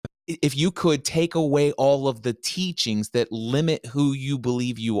if you could take away all of the teachings that limit who you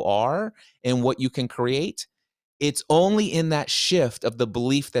believe you are and what you can create, it's only in that shift of the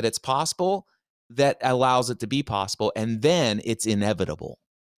belief that it's possible that allows it to be possible, and then it's inevitable.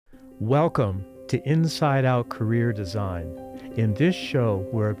 Welcome to Inside Out Career Design. In this show,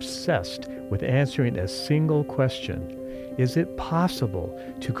 we're obsessed with answering a single question. Is it possible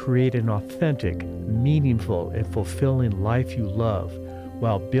to create an authentic, meaningful, and fulfilling life you love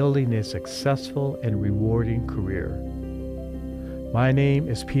while building a successful and rewarding career? My name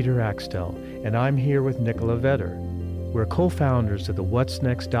is Peter Axtell, and I'm here with Nicola Vetter. We're co-founders of the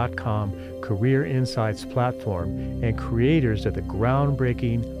whatsnext.com Career Insights platform and creators of the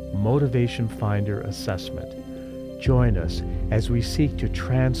groundbreaking Motivation Finder assessment. Join us as we seek to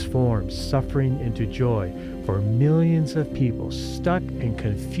transform suffering into joy for millions of people stuck and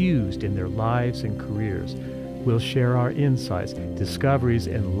confused in their lives and careers. We'll share our insights, discoveries,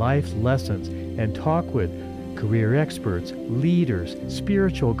 and life lessons and talk with career experts, leaders,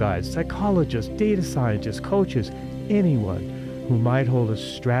 spiritual guides, psychologists, data scientists, coaches, anyone who might hold a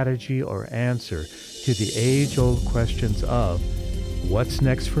strategy or answer to the age-old questions of what's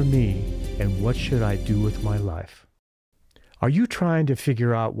next for me and what should I do with my life? Are you trying to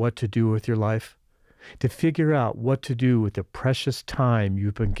figure out what to do with your life? To figure out what to do with the precious time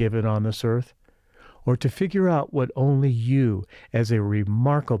you've been given on this earth? Or to figure out what only you, as a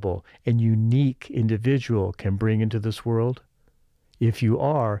remarkable and unique individual, can bring into this world? If you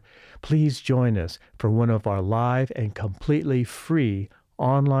are, please join us for one of our live and completely free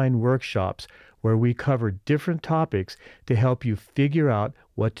online workshops where we cover different topics to help you figure out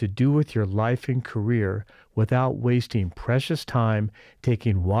what to do with your life and career without wasting precious time,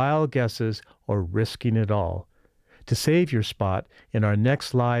 taking wild guesses, or risking it all. To save your spot in our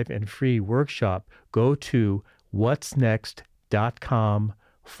next live and free workshop, go to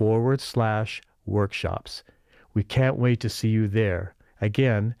whatsnext.com/workshops. We can't wait to see you there.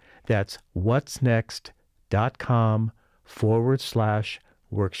 Again, that's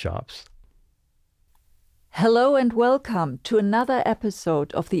whatsnext.com/workshops. Hello and welcome to another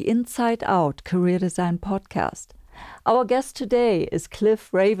episode of the Inside Out Career Design Podcast. Our guest today is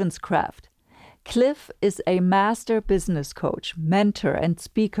Cliff Ravenscraft. Cliff is a master business coach, mentor, and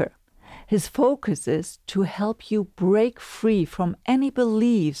speaker. His focus is to help you break free from any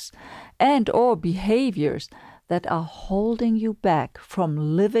beliefs and or behaviors that are holding you back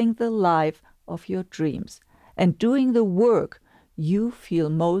from living the life of your dreams and doing the work you feel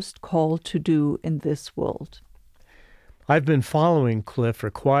most called to do in this world. I've been following Cliff for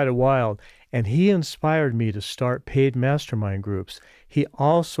quite a while, and he inspired me to start paid mastermind groups. He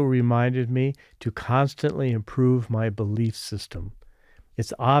also reminded me to constantly improve my belief system.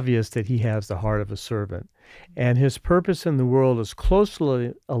 It's obvious that he has the heart of a servant, and his purpose in the world is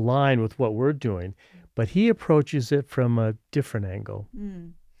closely aligned with what we're doing, but he approaches it from a different angle.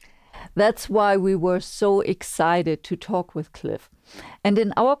 That's why we were so excited to talk with Cliff. And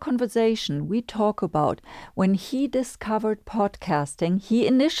in our conversation, we talk about when he discovered podcasting, he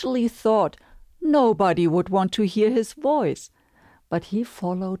initially thought nobody would want to hear his voice. But he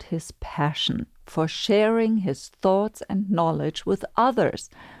followed his passion for sharing his thoughts and knowledge with others,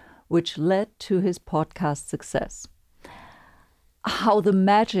 which led to his podcast success. How the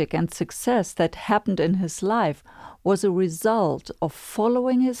magic and success that happened in his life was a result of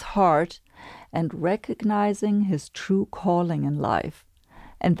following his heart and recognizing his true calling in life,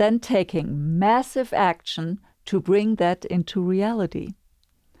 and then taking massive action to bring that into reality.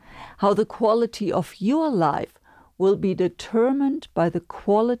 How the quality of your life will be determined by the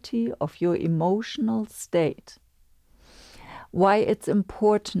quality of your emotional state. Why it's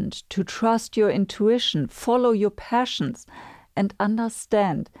important to trust your intuition, follow your passions, and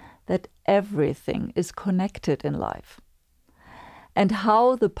understand that everything is connected in life. And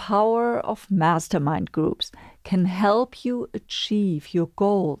how the power of mastermind groups can help you achieve your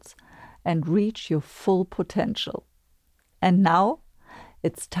goals and reach your full potential. And now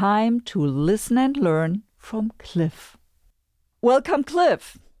it's time to listen and learn from Cliff. Welcome,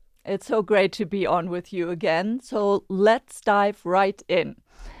 Cliff. It's so great to be on with you again. So let's dive right in.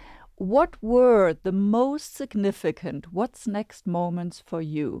 What were the most significant what's next moments for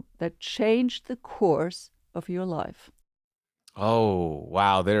you that changed the course of your life? Oh,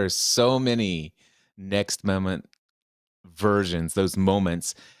 wow. There are so many next moment versions, those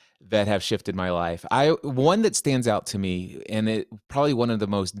moments that have shifted my life. One that stands out to me, and it probably one of the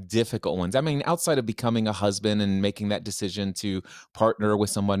most difficult ones. I mean, outside of becoming a husband and making that decision to partner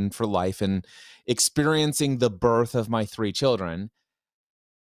with someone for life and experiencing the birth of my 3 children,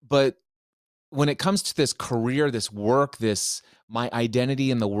 but when it comes to this career, this work, this my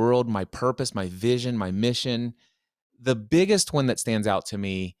identity in the world, my purpose, my vision, my mission. The biggest one that stands out to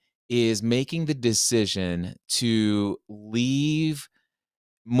me is making the decision to leave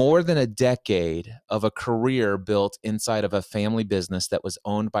more than a decade of a career built inside of a family business that was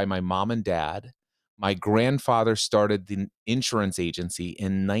owned by my mom and dad. My grandfather started the insurance agency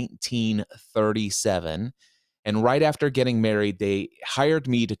in 1937. And right after getting married, they hired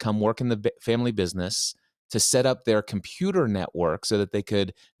me to come work in the family business to set up their computer network so that they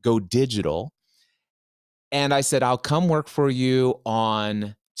could go digital. And I said, I'll come work for you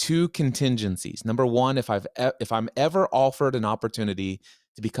on two contingencies. Number one, if I'm ever offered an opportunity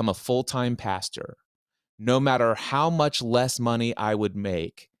to become a full-time pastor, no matter how much less money I would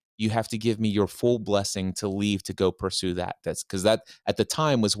make, you have to give me your full blessing to leave to go pursue that. That's because that at the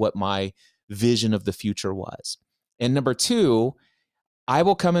time was what my vision of the future was. And number two, I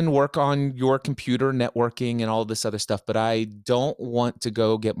will come and work on your computer networking and all this other stuff, but I don't want to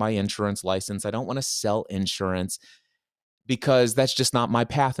go get my insurance license. I don't want to sell insurance because that's just not my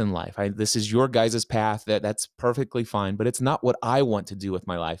path in life. This is your guys' path. That's perfectly fine, but it's not what I want to do with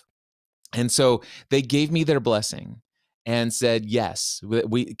my life. And so they gave me their blessing and said, yes,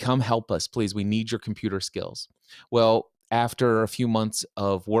 we come help us, please. We need your computer skills. Well, after a few months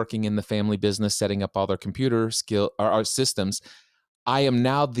of working in the family business, setting up all their computer skill or our systems, I am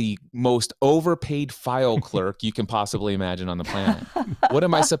now the most overpaid file clerk you can possibly imagine on the planet. What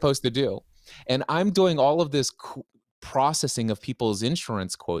am I supposed to do? And I'm doing all of this processing of people's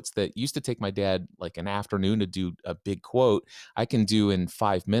insurance quotes that used to take my dad like an afternoon to do a big quote. I can do in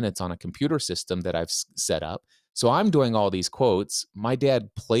 5 minutes on a computer system that I've set up. So I'm doing all these quotes. My dad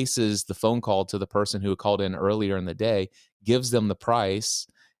places the phone call to the person who called in earlier in the day, gives them the price,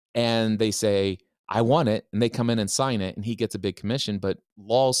 and they say, I want it, and they come in and sign it, and he gets a big commission, but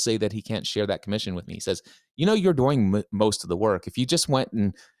laws say that he can't share that commission with me. He says, you're doing most of the work. If you just went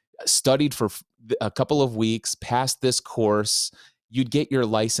and studied for a couple of weeks, passed this course, you'd get your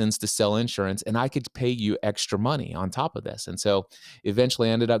license to sell insurance, and I could pay you extra money on top of this. And so eventually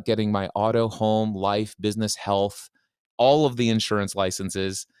I ended up getting my auto, home, life, business, health, all of the insurance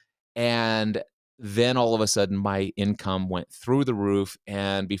licenses. And then all of a sudden my income went through the roof.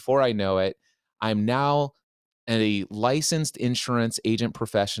 And before I know it, I'm now a licensed insurance agent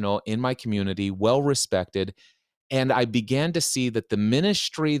professional in my community, well respected. And I began to see that the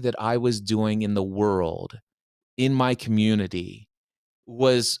ministry that I was doing in the world, in my community,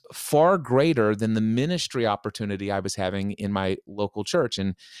 was far greater than the ministry opportunity I was having in my local church.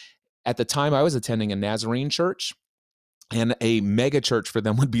 And at the time, I was attending a Nazarene church, and a mega church for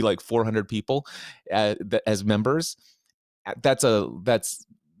them would be like 400 people as members. That's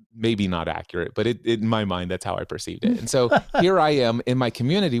maybe not accurate, but in my mind, that's how I perceived it. And so here I am in my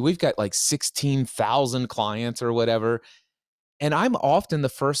community. We've got like 16,000 clients or whatever. And I'm often the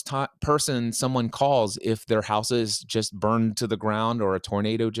first person someone calls if their house is just burned to the ground, or a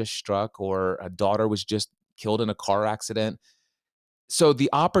tornado just struck, or a daughter was just killed in a car accident. So the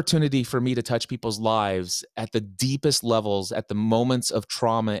opportunity for me to touch people's lives at the deepest levels, at the moments of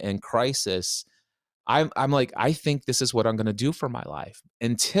trauma and crisis, I'm like, I think this is what I'm going to do for my life,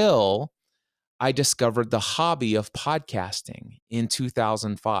 until I discovered the hobby of podcasting in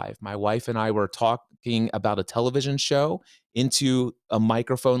 2005. My wife and I were talking about a television show into a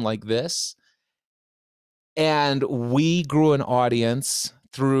microphone like this, and we grew an audience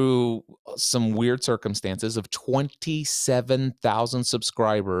through some weird circumstances of 27,000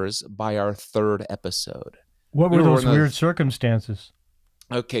 subscribers by our third episode. What We were were those one of weird circumstances?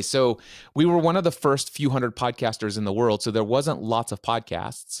 Okay, so we were one of the first few hundred podcasters in the world. So there wasn't lots of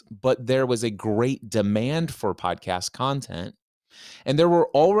podcasts, but there was a great demand for podcast content. And there were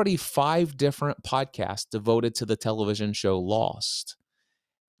already 5 different podcasts devoted to the television show Lost,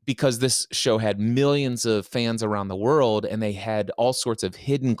 because this show had millions of fans around the world, and they had all sorts of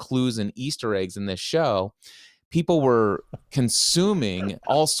hidden clues and Easter eggs in this show. People were consuming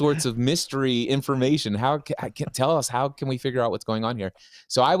all sorts of mystery information. Tell us, how can we figure out what's going on here?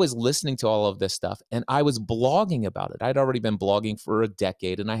 So I was listening to all of this stuff, and I was blogging about it. I'd already been blogging for a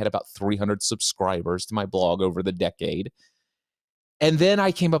decade, and I had about 300 subscribers to my blog over the decade. And then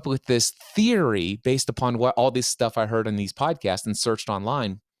I came up with this theory based upon what all this stuff I heard in these podcasts and searched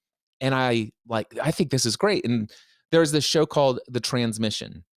online. And I think this is great. And there's this show called The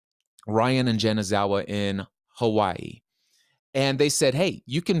Transmission, Ryan and Jen Azawa in Hawaii. And they said, hey,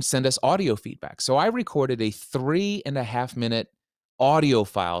 you can send us audio feedback. So I recorded a 3.5-minute audio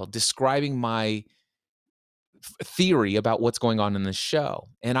file describing my theory about what's going on in this show.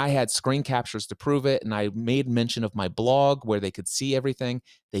 And I had screen captures to prove it. And I made mention of my blog where they could see everything.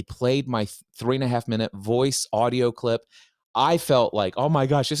 They played my 3.5-minute voice audio clip. I felt like, oh my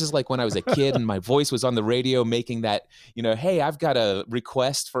gosh, this is like when I was a kid and my voice was on the radio making that, hey, I've got a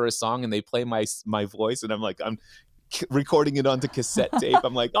request for a song and they play my voice and I'm recording it onto cassette tape.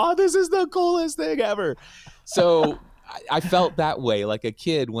 I'm like, oh, this is the coolest thing ever. So I felt that way like a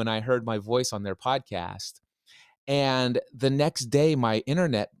kid when I heard my voice on their podcast. And the next day, my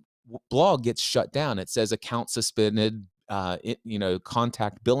internet blog gets shut down. It says account suspended,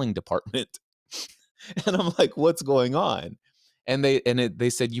 contact billing department. And I'm like, what's going on? And they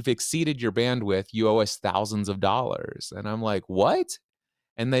said, you've exceeded your bandwidth. You owe us thousands of dollars. And I'm like, what?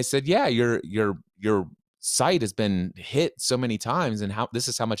 And they said, yeah, your site has been hit so many times, and this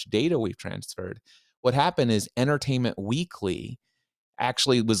is how much data we've transferred. What happened is Entertainment Weekly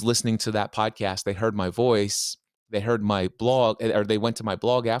actually was listening to that podcast. They heard my voice. They heard my blog, or they went to my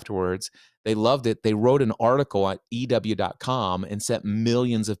blog afterwards. They loved it. They wrote an article at EW.com and sent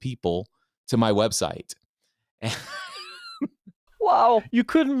millions of people to my website. Wow. You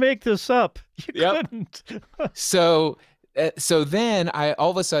couldn't make this up. You Yep. couldn't. So then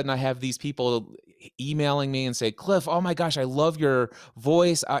all of a sudden I have these people emailing me and say, Cliff, oh my gosh, I love your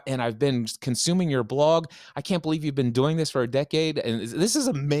voice. And I've been consuming your blog. I can't believe you've been doing this for a decade. And this is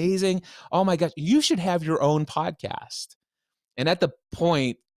amazing. Oh my gosh, you should have your own podcast. And at the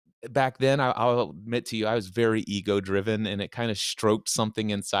point back then, I'll admit to you, I was very ego driven, and it kind of stroked something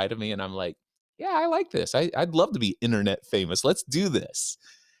inside of me. And I'm like, yeah, I like this. I'd love to be internet famous. Let's do this.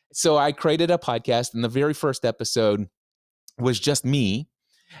 So I created a podcast, and the very first episode was just me.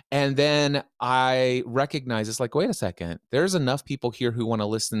 And then I recognized, it's like, wait a second, there's enough people here who want to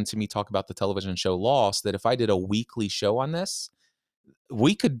listen to me talk about the television show Lost that if I did a weekly show on this,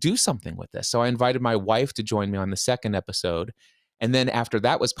 we could do something with this. So I invited my wife to join me on the second episode. And then after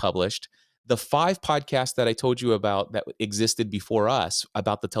that was published, the 5 podcasts that I told you about that existed before us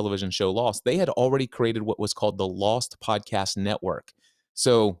about the television show Lost, they had already created what was called the Lost Podcast Network.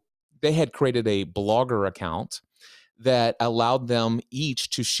 So they had created a blogger account that allowed them each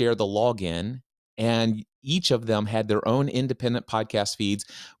to share the login, and each of them had their own independent podcast feeds,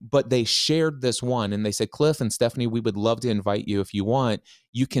 but they shared this one. And they said, Cliff and Stephanie, we would love to invite you. If you want,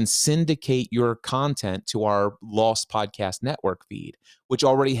 you can syndicate your content to our Lost Podcast Network feed, which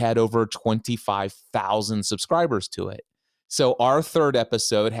already had over 25,000 subscribers to it. So our third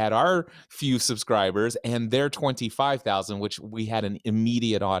episode had our few subscribers and their 25,000, which we had an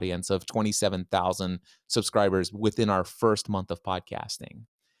immediate audience of 27,000 subscribers within our first month of podcasting.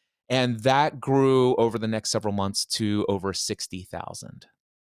 And that grew over the next several months to over 60,000.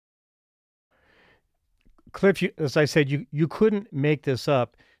 Cliff, as I said, you couldn't make this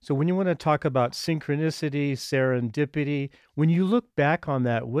up. So when you want to talk about synchronicity, serendipity, when you look back on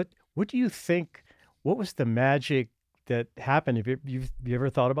that, what do you think? What was the magic that happened? Have you ever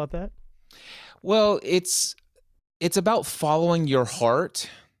thought about that? Well, it's about following your heart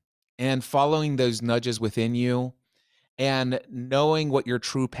and following those nudges within you and knowing what your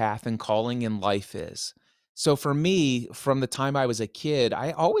true path and calling in life is. So for me, from the time I was a kid,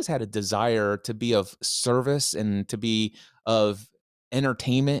 I always had a desire to be of service and to be of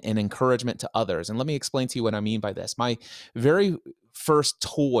entertainment and encouragement to others. And let me explain to you what I mean by this. My very first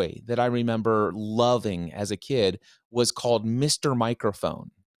toy that I remember loving as a kid was called Mr.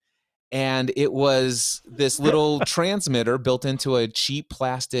 Microphone. And it was this little transmitter built into a cheap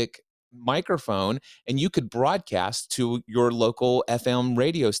plastic microphone, and you could broadcast to your local FM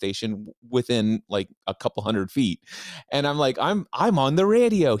radio station within like a couple hundred feet. And I'm like, I'm on the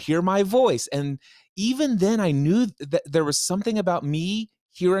radio, hear my voice. And even then I knew that there was something about me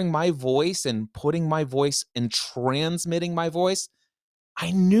hearing my voice and putting my voice and transmitting my voice.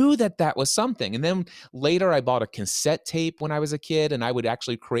 I knew that that was something. And then later I bought a cassette tape when I was a kid, and I would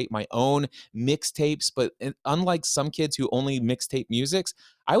actually create my own mixtapes. But unlike some kids who only mixtape musics,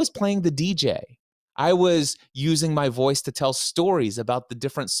 I was playing the DJ. I was using my voice to tell stories about the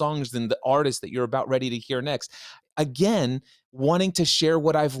different songs and the artists that you're about ready to hear next. Again, wanting to share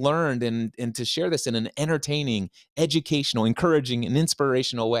what I've learned and to share this in an entertaining, educational, encouraging, and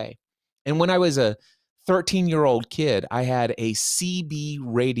inspirational way. And when I was a 13-year-old kid, I had a CB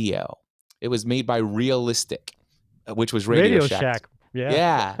radio. It was made by Realistic, which was Radio Shack.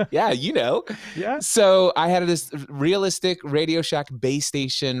 Yeah. Yeah, Yeah. So I had this Realistic Radio Shack base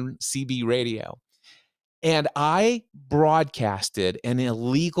station CB radio. And I broadcasted an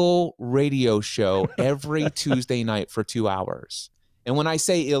illegal radio show every Tuesday night for 2 hours. And when I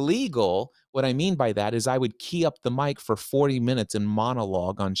say illegal, what I mean by that is I would key up the mic for 40 minutes in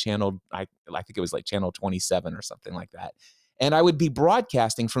monologue on channel, I think it was like channel 27 or something like that. And I would be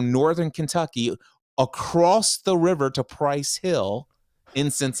broadcasting from Northern Kentucky across the river to Price Hill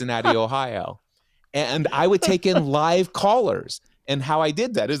in Cincinnati, Ohio. And I would take in live callers. And how I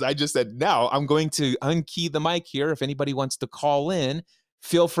did that is I just said, now I'm going to unkey the mic here. If anybody wants to call in,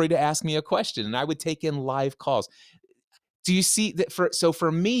 feel free to ask me a question. And I would take in live calls. Do you see that?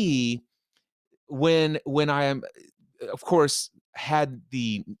 For me, when I am, of course, had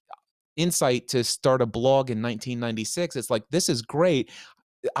the insight to start a blog in 1996, it's like, this is great.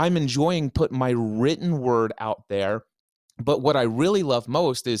 I'm enjoying putting my written word out there. But what I really love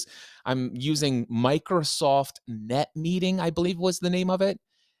most is I'm using Microsoft Net Meeting, I believe was the name of it.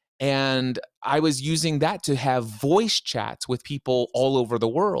 And I was using that to have voice chats with people all over the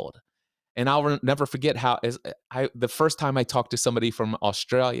world. And I'll never forget how the first time I talked to somebody from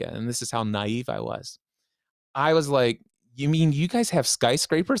Australia, and this is how naive I was. I was like, "You mean you guys have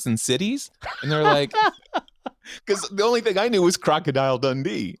skyscrapers in cities?" And they're like, because the only thing I knew was Crocodile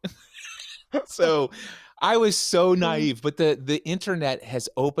Dundee. So I was so naive, but the internet has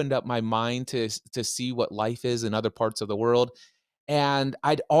opened up my mind to see what life is in other parts of the world. And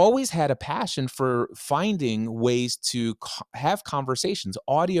I'd always had a passion for finding ways to have conversations,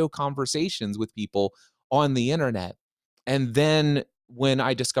 audio conversations with people on the internet. And then when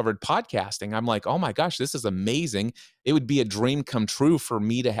I discovered podcasting, I'm like, oh my gosh, this is amazing. It would be a dream come true for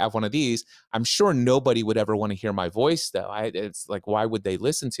me to have one of these. I'm sure nobody would ever want to hear my voice, though. It's like, why would they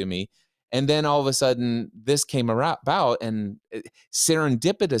listen to me? And then all of a sudden, this came about, and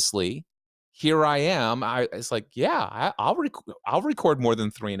serendipitously, here I am. It's like, yeah, I'll record more than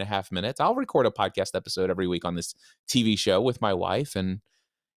 3.5 minutes. I'll record a podcast episode every week on this TV show with my wife, and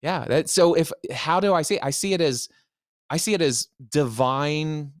yeah. So how do I see it? I see it as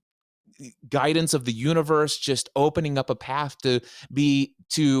divine guidance of the universe, just opening up a path that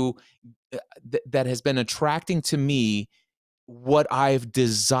has been attracting to me what I've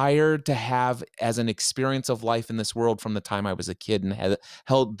desired to have as an experience of life in this world from the time I was a kid and had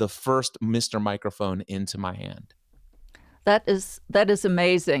held the first Mr. Microphone into my hand. That is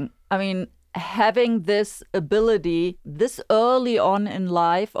amazing. I mean, having this ability this early on in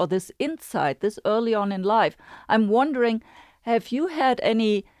life, or this insight this early on in life, I'm wondering, have you had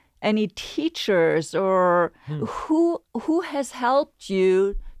any teachers or who has helped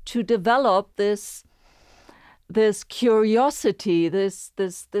you to develop this curiosity, this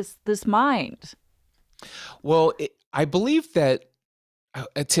mind? Well, I believe that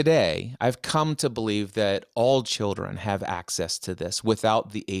today I've come to believe that all children have access to this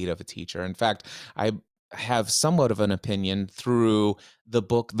without the aid of a teacher. In fact, I have somewhat of an opinion through the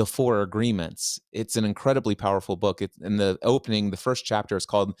book The Four Agreements. It's an incredibly powerful book. In the opening, the first chapter is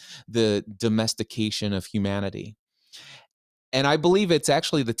called The Domestication of Humanity. And I believe it's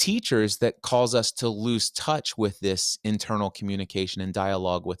actually the teachers that cause us to lose touch with this internal communication and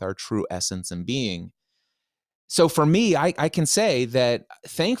dialogue with our true essence and being. So for me, I can say that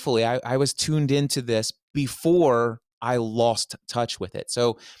thankfully I was tuned into this before I lost touch with it.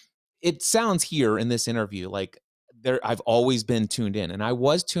 So it sounds here in this interview like I've always been tuned in, and I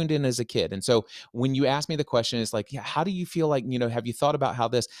was tuned in as a kid. And so when you ask me the question, it's like, yeah, how do you feel like, have you thought about how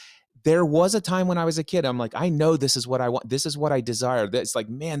this? There was a time when I was a kid, I'm like, I know this is what I want. This is what I desire. It's like,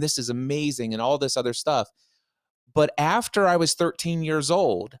 man, this is amazing and all this other stuff. But after I was 13 years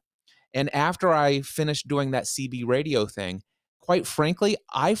old, and after I finished doing that CB radio thing, quite frankly,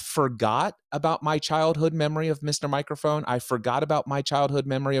 I forgot about my childhood memory of Mr. Microphone. I forgot about my childhood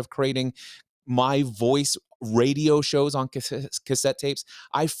memory of creating my voice radio shows on cassette tapes.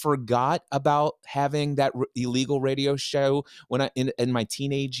 I forgot about having that illegal radio show when in my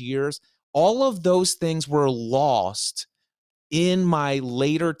teenage years. All of those things were lost in my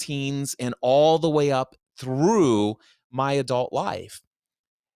later teens and all the way up through my adult life.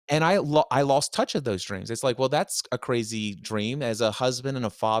 And I lost touch of those dreams. It's like, well, that's a crazy dream. As a husband and a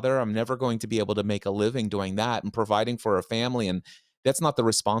father, I'm never going to be able to make a living doing that and providing for a family. And that's not the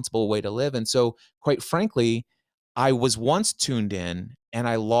responsible way to live. And so, quite frankly, I was once tuned in and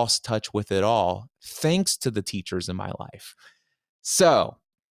I lost touch with it all, thanks to the teachers in my life. So,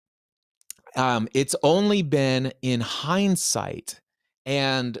 it's only been in hindsight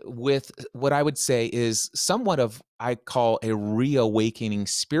and with what I would say is somewhat of, I call a reawakening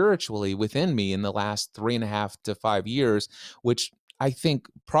spiritually within me in the last 3.5 to 5 years, which I think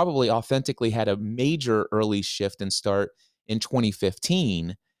probably authentically had a major early shift and start in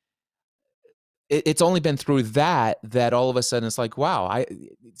 2015. It's only been through that all of a sudden it's like, wow,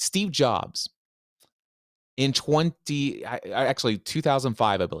 Steve Jobs in actually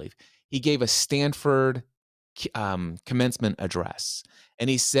 2005, I believe, he gave a Stanford commencement address, and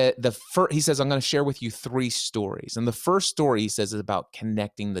he said he says, I'm going to share with you 3 stories, and the first story he says is about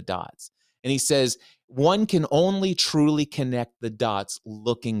connecting the dots, and he says one can only truly connect the dots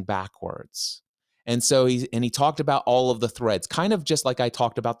looking backwards. And so he talked about all of the threads, kind of just like I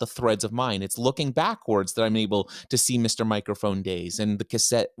talked about the threads of mine. It's looking backwards that I'm able to see Mr. Microphone days and the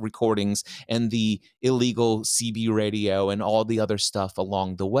cassette recordings and the illegal CB radio and all the other stuff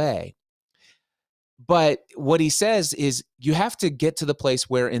along the way. But what he says is you have to get to the place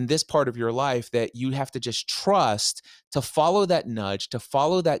where in this part of your life that you have to just trust to follow that nudge, to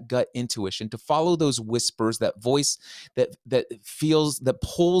follow that gut intuition, to follow those whispers, that voice that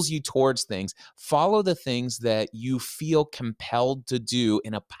pulls you towards things. Follow the things that you feel compelled to do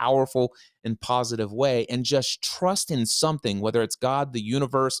in a powerful and positive way, and just trust in something, whether it's God, the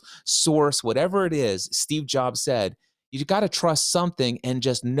universe, source, whatever it is. Steve Jobs said, you got to trust something and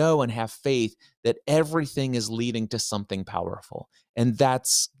just know and have faith that everything is leading to something powerful. And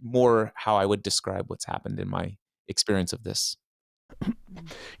that's more how I would describe what's happened in my experience of this.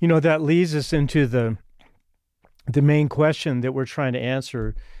 That leads us into the main question that we're trying to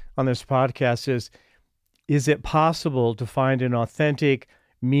answer on this podcast is it possible to find an authentic,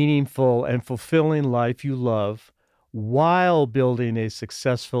 meaningful, and fulfilling life you love while building a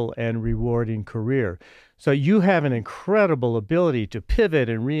successful and rewarding career? So you have an incredible ability to pivot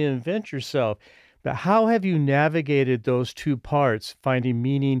and reinvent yourself. But how have you navigated those two parts, finding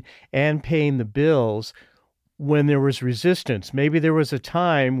meaning and paying the bills, when there was resistance? Maybe there was a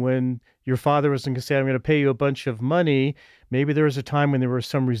time when your father was going to say, I'm going to pay you a bunch of money. Maybe there was a time when there was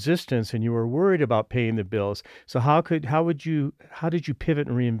some resistance and you were worried about paying the bills. So how did you pivot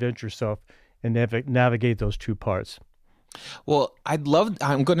and reinvent yourself and navigate those two parts? Well, I'm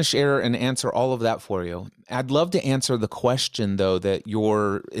going to share and answer all of that for you. I'd love to answer the question, though, that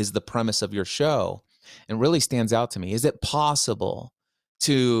is the premise of your show and really stands out to me. Is it possible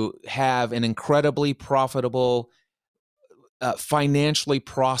to have an incredibly profitable, financially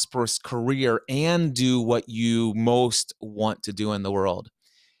prosperous career and do what you most want to do in the world?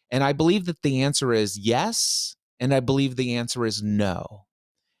 And I believe that the answer is yes, and I believe the answer is no.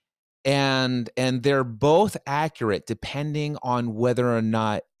 And they're both accurate depending on whether or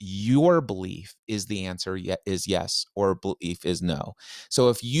not your belief is the answer is yes or belief is no. So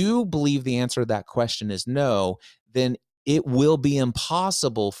if you believe the answer to that question is no, then it will be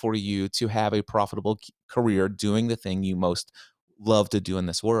impossible for you to have a profitable career doing the thing you most love to do in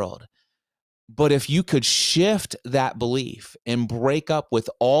this world. But if you could shift that belief and break up with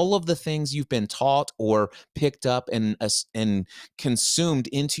all of the things you've been taught or picked up and consumed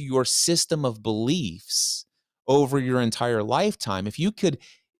into your system of beliefs over your entire lifetime, if you could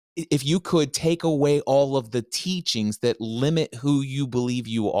take away all of the teachings that limit who you believe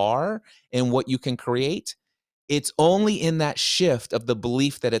you are and what you can create, it's only in that shift of the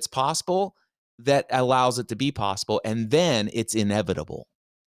belief that it's possible that allows it to be possible, and then it's inevitable.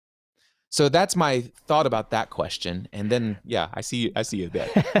 So that's my thought about that question. And then, yeah, I see you there.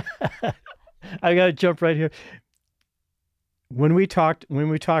 I got to jump right here. When we talked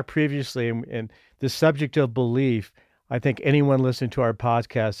previously, and the subject of belief, I think anyone listening to our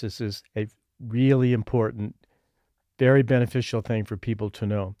podcast, this is a really important, very beneficial thing for people to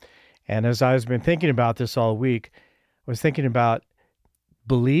know. And as I've been thinking about this all week, I was thinking about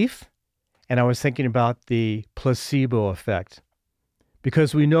belief, and I was thinking about the placebo effect.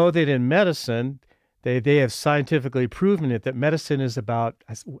 Because we know that in medicine, they have scientifically proven it, that medicine is about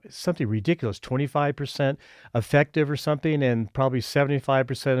something ridiculous, 25% effective or something, and probably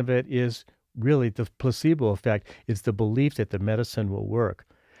 75% of it is really the placebo effect. It's the belief that the medicine will work.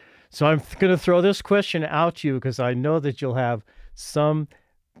 So I'm going to throw this question out to you because I know that you'll have some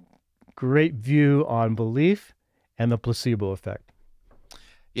great view on belief and the placebo effect.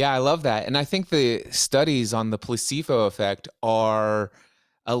 Yeah, I love that. And I think the studies on the placebo effect are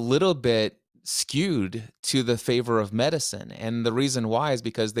a little bit skewed to the favor of medicine. And the reason why is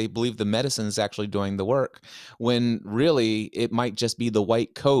because they believe the medicine is actually doing the work, when really it might just be the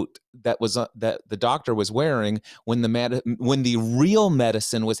white coat that the doctor was wearing when the real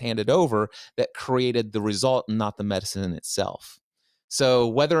medicine was handed over that created the result, and not the medicine itself. So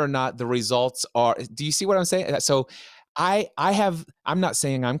whether or not the results do you see what I'm saying? So I'm not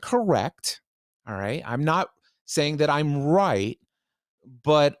saying I'm correct. All right. I'm not saying that I'm right,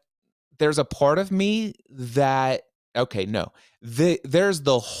 but there's a part of me that, okay, no, there's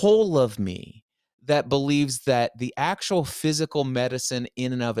the whole of me that believes that the actual physical medicine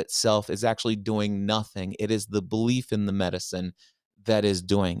in and of itself is actually doing nothing. It is the belief in the medicine that is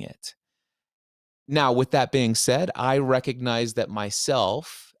doing it. Now, with that being said, I recognize that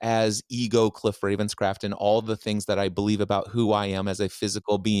myself as ego Cliff Ravenscraft and all the things that I believe about who I am as a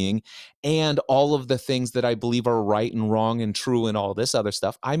physical being and all of the things that I believe are right and wrong and true and all this other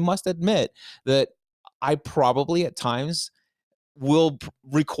stuff, I must admit that I probably at times will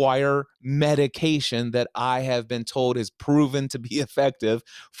require medication that I have been told is proven to be effective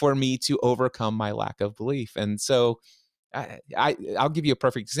for me to overcome my lack of belief. And so I'll give you a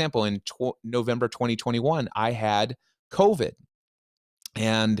perfect example. In November 2021, I had COVID,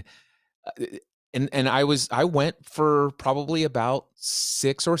 and uh, I went for probably about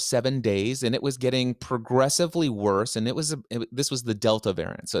 6 or 7 days, and it was getting progressively worse, and this was the Delta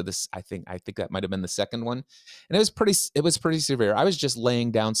variant. So I think that might have been the second one. And it was pretty severe. I was just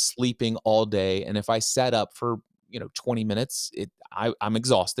laying down sleeping all day, and if I sat up for, 20 minutes, I'm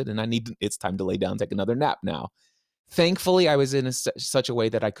exhausted and it's time to lay down, take another nap now. Thankfully, I was in such a way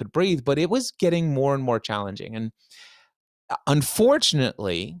that I could breathe, but it was getting more and more challenging. And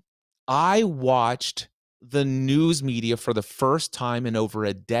unfortunately, I watched the news media for the first time in over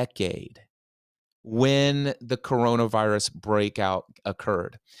a decade when the coronavirus breakout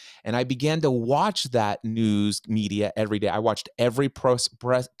occurred. And I began to watch that news media every day. I watched every press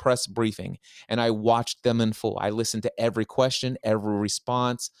briefing, and I watched them in full. I listened to every question, every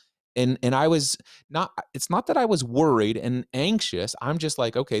response. And I was not, it's not that I was worried and anxious. I'm just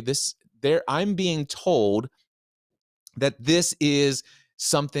like, okay, I'm being told that this is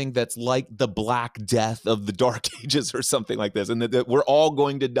something that's like the Black Death of the Dark Ages or something like this, and that we're all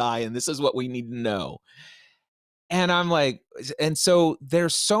going to die, and this is what we need to know. And I'm like, and so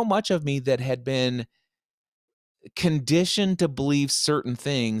there's so much of me that had been conditioned to believe certain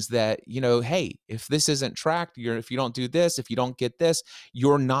things that, hey, if this isn't tracked, if you don't do this, if you don't get this,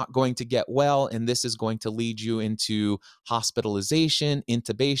 you're not going to get well, and this is going to lead you into hospitalization,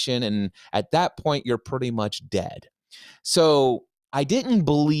 intubation, and at that point, you're pretty much dead. So I didn't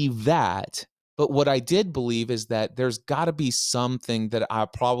believe that, but what I did believe is that there's got to be something that I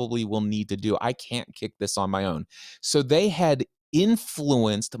probably will need to do. I can't kick this on my own. So they had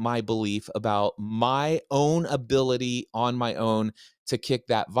influenced my belief about my own ability on my own to kick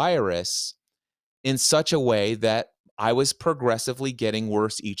that virus in such a way that I was progressively getting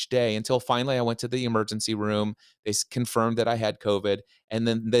worse each day until finally I went to the emergency room. They confirmed that I had COVID. And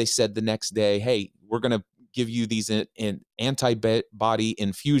then they said the next day, hey, we're going to give you these antibody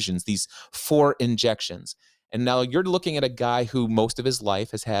infusions, these 4 injections. And now you're looking at a guy who most of his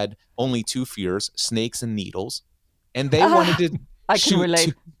life has had only 2 fears, snakes and needles. And they wanted to I can shoot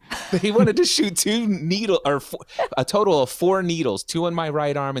relate. they wanted to shoot 2 needle or a total of 4 needles, 2 in my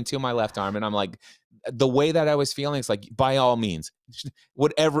right arm and 2 in my left arm. And I'm like, the way that I was feeling, it's like, by all means,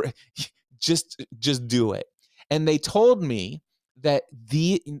 whatever, just do it. And they told me that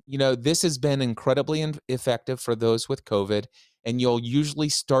this has been incredibly effective for those with COVID, and you'll usually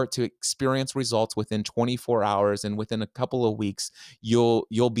start to experience results within 24 hours, and within a couple of weeks,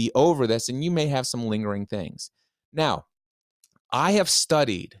 you'll be over this, and you may have some lingering things. Now, I have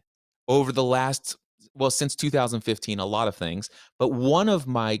studied over the since 2015, a lot of things, but one of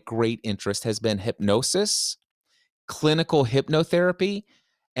my great interests has been hypnosis, clinical hypnotherapy,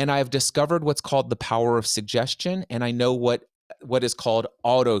 and I've discovered what's called the power of suggestion, and I know what is called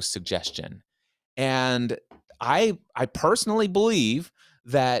autosuggestion. And I personally believe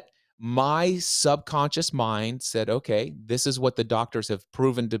that my subconscious mind said, okay, this is what the doctors have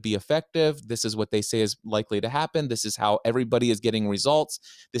proven to be effective. This is what they say is likely to happen. This is how everybody is getting results.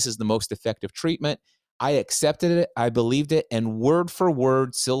 This is the most effective treatment. I accepted it. I believed it. And word for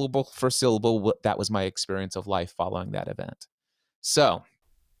word, syllable for syllable, that was my experience of life following that event. So,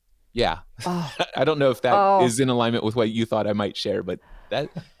 yeah, Oh, I don't know if that oh. is in alignment with what you thought I might share, but that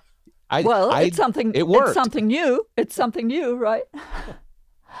Well, I it it's worked. something new. It's something new, right?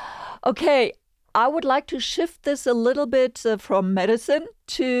 Okay, I would like to shift this a little bit from medicine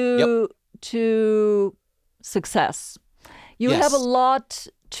Yep. to success. You have a Yes. lot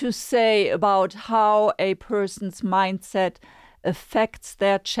to say about how a person's mindset affects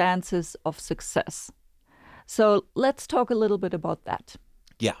their chances of success. So let's talk a little bit about that.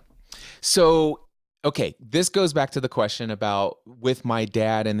 Yeah. So, okay, this goes back to the question about with my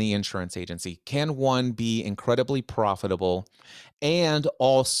dad and the insurance agency. Can one be incredibly profitable and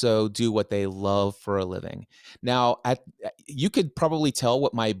also do what they love for a living? Now, you could probably tell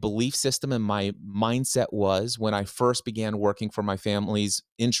what my belief system and my mindset was when I first began working for my family's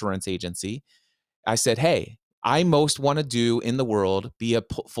insurance agency. I said, hey, I most want to do in the world be a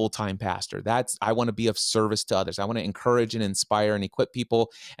full-time pastor. I want to be of service to others. I want to encourage and inspire and equip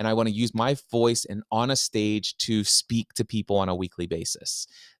people, and I want to use my voice and on a stage to speak to people on a weekly basis.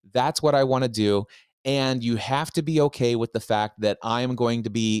 That's what I want to do. And you have to be okay with the fact that I am going to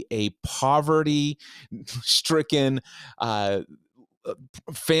be a poverty stricken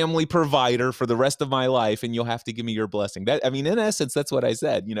family provider for the rest of my life, and you'll have to give me your blessing. That, I mean, in essence, that's what I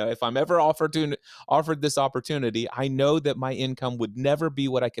said. If I'm ever offered this opportunity, I know that my income would never be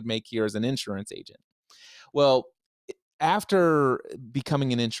what I could make here as an insurance agent. Well, after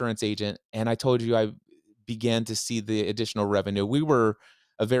becoming an insurance agent, and I told you I began to see the additional revenue, we were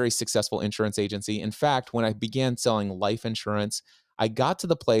a very successful insurance agency. In fact, when I began selling life insurance, I got to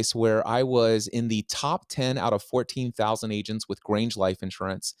the place where I was in the top 10 out of 14,000 agents with Grange Life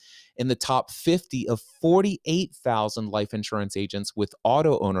Insurance, in the top 50 of 48,000 life insurance agents with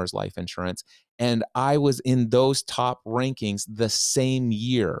auto owners life insurance. And I was in those top rankings the same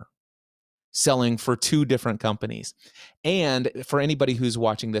year, selling for two different companies. And for anybody who's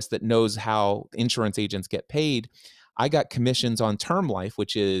watching this that knows how insurance agents get paid, I got commissions on term life,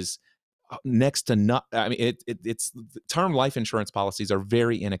 which is next to not. I mean, it's term life insurance policies are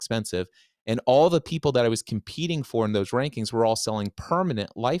very inexpensive. And all the people that I was competing for in those rankings were all selling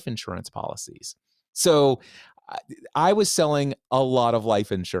permanent life insurance policies. So I I was selling a lot of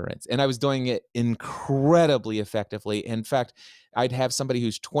life insurance, and I was doing it incredibly effectively. In fact, I'd have somebody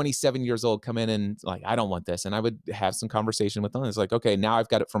who's 27 years old come in and like, I don't want this. And I would have some conversation with them. It's like, okay, now I've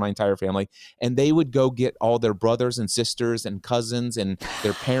got it for my entire family. And they would go get all their brothers and sisters and cousins and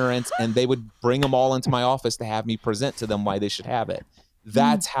their parents, and they would bring them all into my office to have me present to them why they should have it. Mm,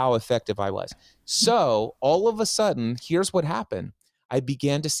 That's how effective I was. So all of a sudden, here's what happened. I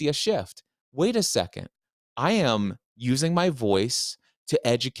began to see a shift. Wait a second. I am using my voice to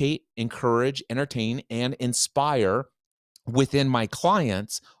educate, encourage, entertain, and inspire within my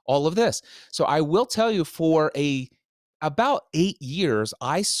clients, all of this. So I will tell you, for about 8 years,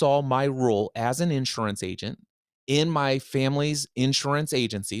 I saw my role as an insurance agent in my family's insurance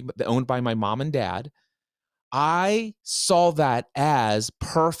agency, owned by my mom and dad. I saw that as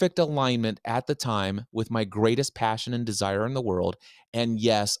perfect alignment at the time with my greatest passion and desire in the world. And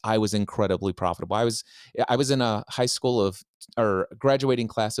yes, I was incredibly profitable. I was in a high school of, or graduating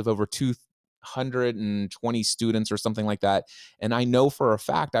class of, over 220 students or something like that. And I know for a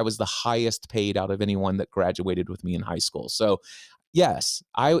fact I was the highest paid out of anyone that graduated with me in high school. So yes,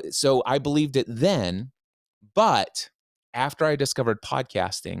 I believed it then, but after I discovered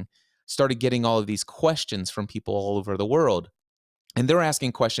podcasting, started getting all of these questions from people all over the world. And they're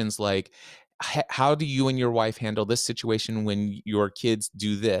asking questions like, how do you and your wife handle this situation when your kids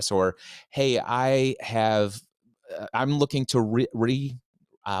do this? Or, hey, I'm looking to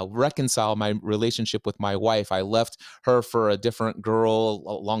reconcile my relationship with my wife. I left her for a different girl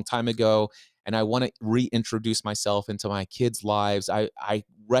a long time ago, and I want to reintroduce myself into my kids' lives. I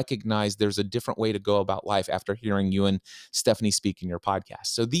recognize there's a different way to go about life after hearing you and Stephanie speak in your podcast.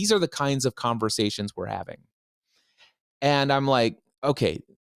 So these are the kinds of conversations we're having. And I'm like, okay,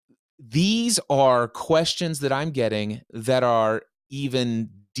 these are questions that I'm getting that are even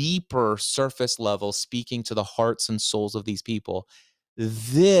deeper surface level, speaking to the hearts and souls of these people.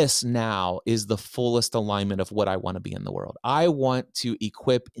 This now is the fullest alignment of what I want to be in the world. I want to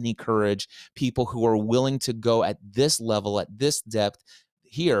equip and encourage people who are willing to go at this level, at this depth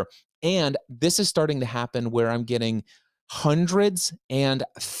here. And this is starting to happen where I'm getting hundreds and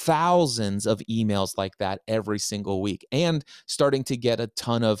thousands of emails like that every single week, and starting to get a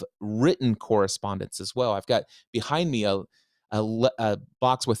ton of written correspondence as well. I've got behind me a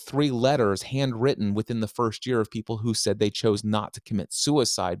box with 3 letters handwritten within the first year of people who said they chose not to commit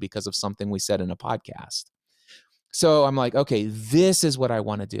suicide because of something we said in a podcast. So I'm like, okay, this is what I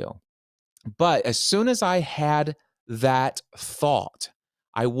want to do. But as soon as I had that thought,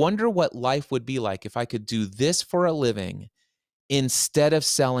 I wonder what life would be like if I could do this for a living instead of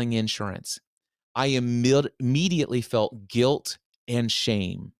selling insurance. I immediately felt guilt and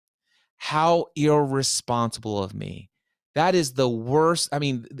shame. How irresponsible of me. That is the worst. I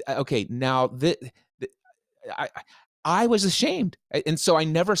mean, okay, now I, I was ashamed. And so I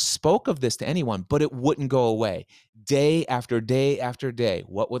never spoke of this to anyone, but it wouldn't go away. Day after day after day.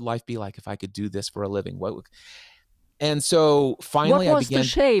 What would life be like if I could do this for a living? And so what finally I was the began.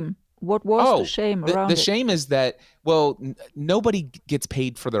 shame? What was the Oh, shame the around it? shame is that, well, nobody gets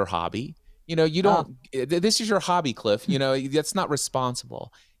paid for their hobby. You Ah, don't. This is your hobby, Cliff. That's not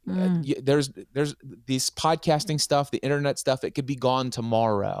responsible. mm, There's this podcasting stuff, the internet stuff. It could be gone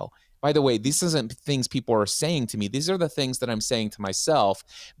tomorrow. By the way, these isn't things people are saying to me. These are the things that I'm saying to myself,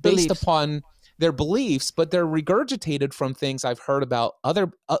 based beliefs. upon their beliefs, but they're regurgitated from things I've heard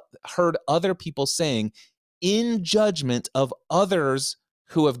other people saying in judgment of others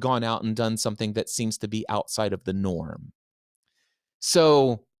who have gone out and done something that seems to be outside of the norm.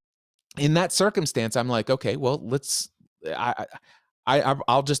 So in that circumstance, I'm like, okay, well, I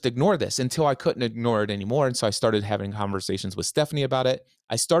I'll just ignore this until I couldn't ignore it anymore. And so I started having conversations with Stephanie about it.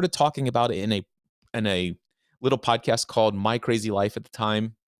 I started talking about it in a little podcast called My Crazy Life at the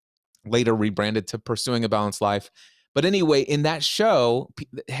time, later rebranded to Pursuing a Balanced Life. But anyway, in that show,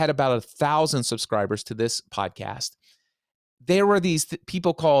 had about 1,000 subscribers to this podcast. There were these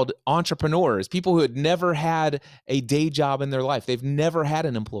people called entrepreneurs, people who had never had a day job in their life. They've never had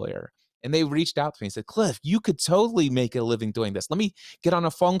an employer. And they reached out to me and said, Cliff, you could totally make a living doing this. Let me get on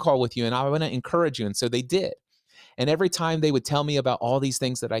a phone call with you and I want to encourage you. And so they did. And every time they would tell me about all these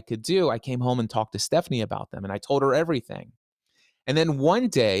things that I could do, I came home and talked to Stephanie about them and I told her everything. And then one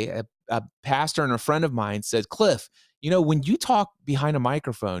day, a pastor and a friend of mine said, Cliff, when you talk behind a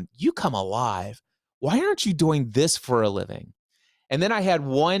microphone, you come alive. Why aren't you doing this for a living? And then I had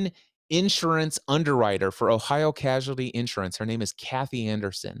one insurance underwriter for Ohio Casualty Insurance. Her name is Kathy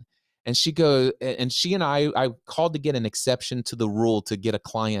Anderson. And she and I called to get an exception to the rule to get a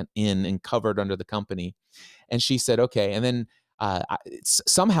client in and covered under the company. And she said, okay. And then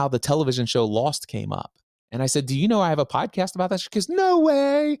somehow the television show Lost came up. And I said, do you know I have a podcast about that? She goes, no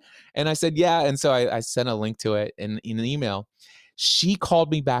way. And I said, yeah. And so I sent a link to it in an email. She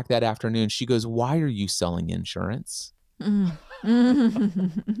called me back that afternoon. She goes, why are you selling insurance?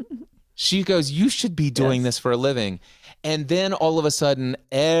 She goes, you should be doing this for a living. And then all of a sudden,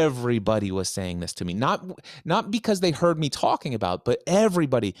 everybody was saying this to me, not because they heard me talking about, but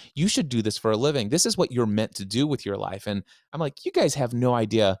everybody, you should do this for a living. This is what you're meant to do with your life. And I'm like, you guys have no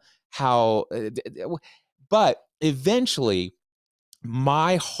idea how, but eventually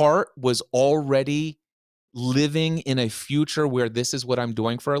my heart was already living in a future where this is what I'm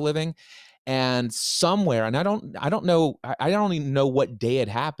doing for a living. And somewhere, and I don't know, I don't even know what day it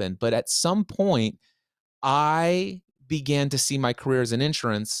happened, but at some point I began to see my career as an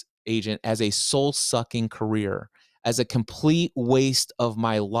insurance agent as a soul-sucking career, as a complete waste of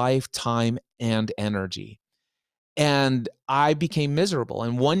my lifetime and energy. And I became miserable.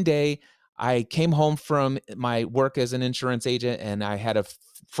 And one day I came home from my work as an insurance agent and I had a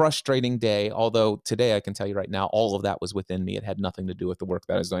frustrating day. Although today I can tell you right now, all of that was within me. It had nothing to do with the work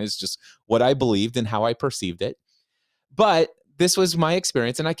that I was doing. It's just what I believed and how I perceived it. But this was my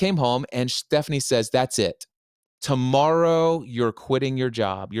experience. And I came home and Stephanie says, that's it. Tomorrow you're quitting your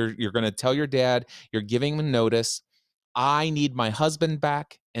job. You're going to tell your dad, you're giving him notice. I need my husband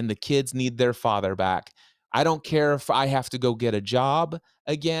back and the kids need their father back. I don't care if I have to go get a job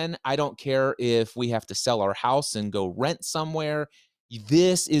again. I don't care if we have to sell our house and go rent somewhere.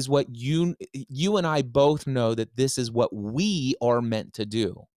 This is what you and I both know that this is what we are meant to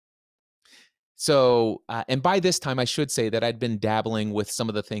do. So, and by this time, I should say that I'd been dabbling with some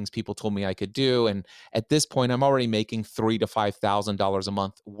of the things people told me I could do. And at this point, I'm already making $3,000 to $5,000 a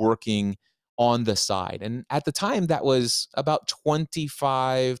month working on the side. And at the time, that was about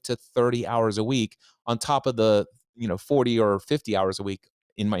 25 to 30 hours a week on top of the 40 or 50 hours a week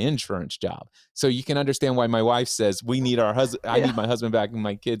in my insurance job. So you can understand why my wife says we need our husband. I need my husband back, and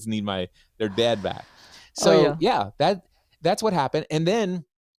my kids need their dad back. So that's what happened. And then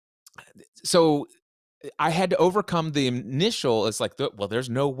so I had to overcome the initial, it's like, well, there's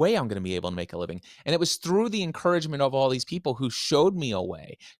no way I'm going to be able to make a living. And it was through the encouragement of all these people who showed me a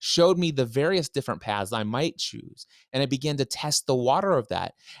way, showed me the various different paths I might choose. And I began to test the water of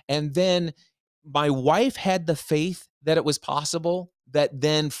that. And then my wife had the faith that it was possible, that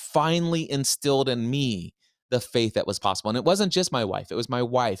then finally instilled in me the faith that was possible. And it wasn't just my wife. It was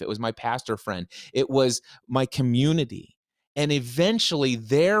my pastor friend. It was my community. And eventually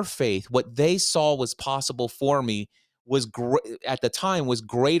their faith, what they saw was possible for me, at the time was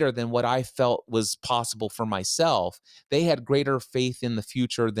greater than what I felt was possible for myself. They had greater faith in the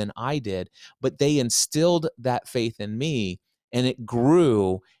future than I did, but they instilled that faith in me and it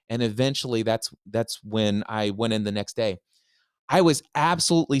grew. And eventually that's when I went in the next day. I was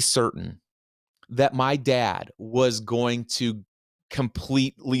absolutely certain that my dad was going to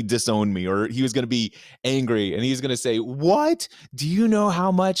completely disown me, or he was going to be angry and he's going to say, what? Do you know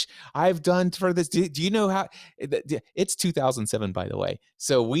how much I've done for this? Do you know how it's 2007, by the way.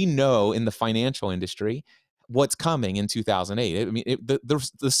 So we know in the financial industry what's coming in 2008. I mean,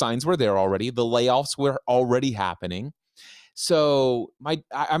 the signs were there already. The layoffs were already happening. So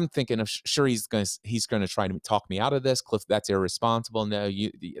I'm thinking, sure, he's going to try to talk me out of this. Cliff, that's irresponsible. No,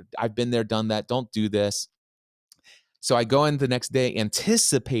 I've been there, done that. Don't do this. So I go in the next day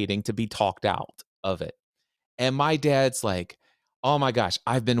anticipating to be talked out of it. And my dad's like, oh my gosh,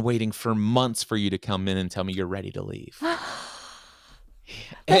 I've been waiting for months for you to come in and tell me you're ready to leave.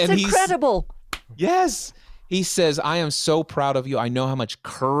 That's incredible. Yes. He says, I am so proud of you. I know how much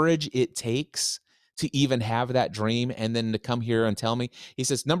courage it takes to even have that dream and then to come here and tell me. He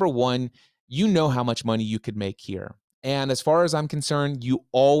says, number one, you know how much money you could make here. And as far as I'm concerned, you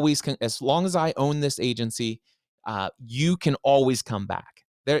always can, as long as I own this agency, you can always come back.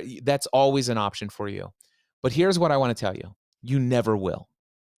 That's always an option for you. But here's what I want to tell you. You never will,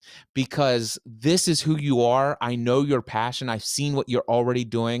 because this is who you are. I know your passion. I've seen what you're already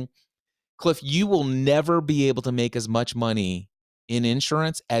doing. Cliff, you will never be able to make as much money in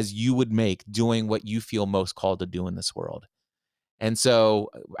insurance as you would make doing what you feel most called to do in this world. And so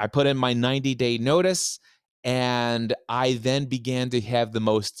I put in my 90-day notice, and I then began to have the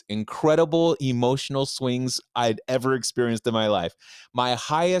most incredible emotional swings I'd ever experienced in my life. My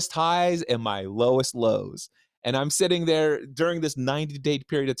highest highs and my lowest lows. And I'm sitting there during this 90-day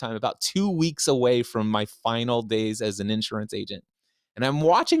period of time, about 2 weeks away from my final days as an insurance agent. And I'm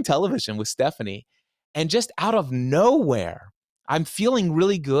watching television with Stephanie, and just out of nowhere, I'm feeling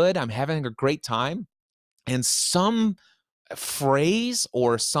really good. I'm having a great time. And some phrase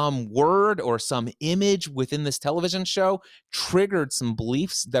or some word or some image within this television show triggered some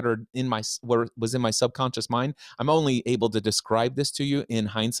beliefs that are in my was in my subconscious mind. I'm only able to describe this to you in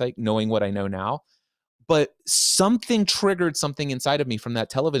hindsight, knowing what I know now. But something triggered something inside of me from that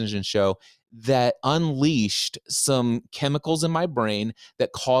television show that unleashed some chemicals in my brain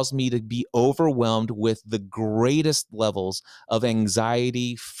that caused me to be overwhelmed with the greatest levels of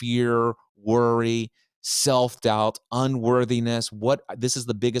anxiety, fear, worry, self-doubt, unworthiness. What This is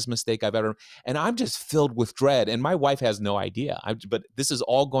the biggest mistake I've ever, and I'm just filled with dread. And my wife has no idea. But this is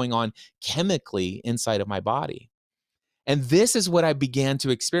all going on chemically inside of my body. And this is what I began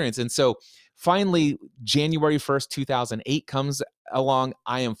to experience. And so finally, January 1st, 2008 comes along.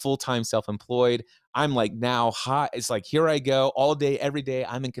 I am full-time self-employed. I'm like now hot. It's like, here I go all day, every day.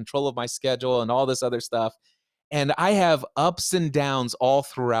 I'm in control of my schedule and all this other stuff. And I have ups and downs all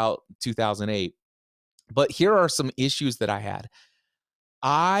throughout 2008. But here are some issues that I had.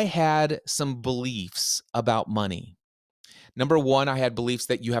 I had some beliefs about money. Number one, I had beliefs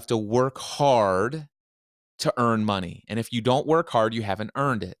that you have to work hard to earn money. And if you don't work hard, you haven't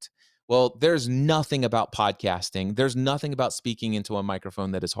earned it. Well, there's nothing about podcasting. There's nothing about speaking into a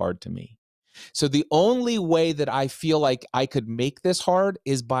microphone that is hard to me. So the only way that I feel like I could make this hard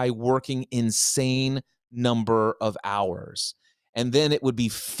is by working insane number of hours. And then it would be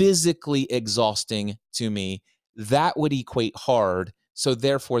physically exhausting to me. That would equate hard. So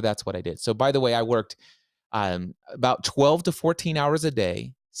therefore, that's what I did. So by the way, I worked about 12 to 14 hours a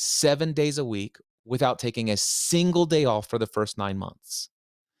day, 7 days a week, without taking a single day off for the first 9 months.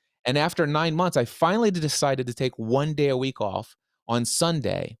 And after 9 months, I finally decided to take 1 day a week off on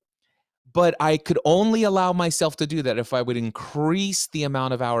Sunday. But I could only allow myself to do that if I would increase the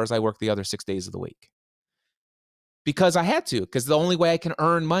amount of hours I work the other 6 days of the week. Because I had to, because the only way I can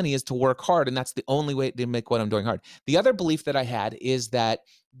earn money is to work hard, and that's the only way to make what I'm doing hard. The other belief that I had is that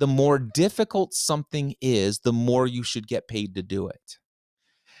the more difficult something is, the more you should get paid to do it.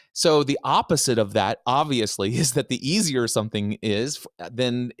 So the opposite of that, obviously, is that the easier something is,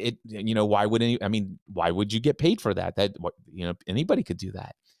 then it, why would you get paid for that? Anybody could do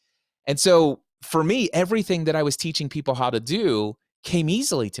that. And so for me, everything that I was teaching people how to do came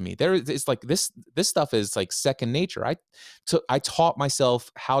easily to me. It's like this stuff is like second nature. I taught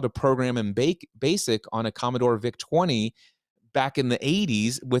myself how to program in BASIC on a Commodore VIC-20 back in the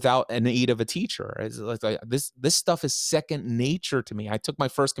 80s without an aid of a teacher. It's like this stuff is second nature to me. I took my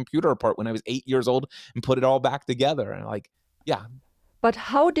first computer apart when I was 8 years old and put it all back together. And yeah. But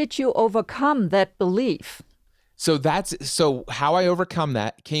how did you overcome that belief? So how I overcame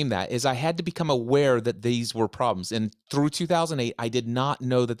that is I had to become aware that these were problems. And through 2008, I did not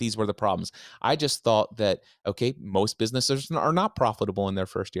know that these were the problems. I just thought that, okay, most businesses are not profitable in their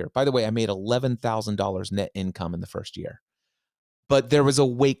first year. By the way, I made $11,000 net income in the first year. But there was a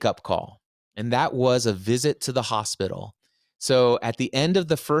wake-up call, and that was a visit to the hospital. So at the end of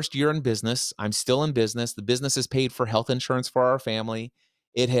the first year in business, I'm still in business. The business has paid for health insurance for our family.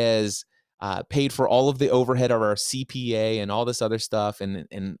 It has paid for all of the overhead of our CPA and all this other stuff, and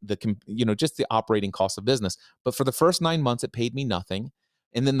just the operating cost of business. But for the first 9 months, it paid me nothing.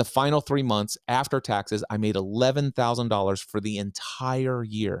 And then the final 3 months after taxes, I made $11,000 for the entire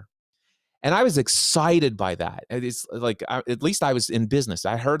year. And I was excited by that. It's like, at least I was in business.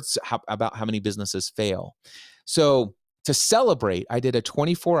 I heard about how many businesses fail. So to celebrate, I did a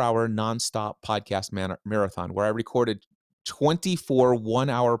 24-hour nonstop podcast marathon where I recorded 24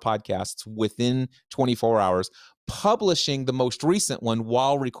 one-hour podcasts within 24 hours, publishing the most recent one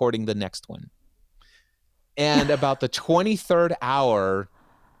while recording the next one. And about the 23rd hour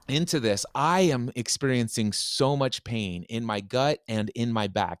into this, I am experiencing so much pain in my gut and in my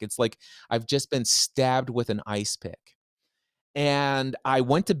back. It's like I've just been stabbed with an ice pick. And I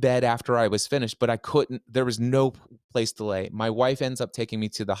went to bed after I was finished, but I couldn't, there was no place to lay. My wife ends up taking me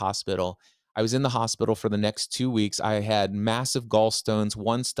to the hospital. I was in the hospital for the next 2 weeks. I had massive gallstones,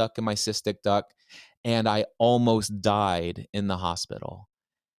 one stuck in my cystic duct, and I almost died in the hospital.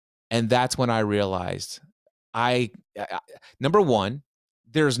 And that's when I realized I number one,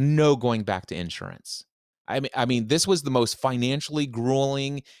 there's no going back to insurance. I mean, this was the most financially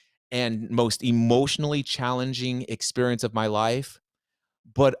grueling and most emotionally challenging experience of my life.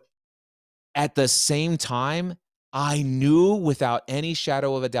 But at the same time, I knew without any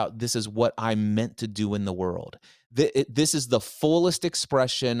shadow of a doubt, this is what I'm meant to do in the world. This is the fullest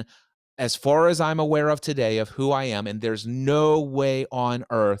expression, as far as I'm aware of today, of who I am. And there's no way on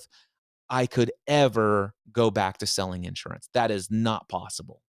earth I could ever go back to selling insurance. That is not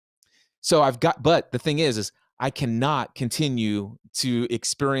possible. So but the thing is I cannot continue to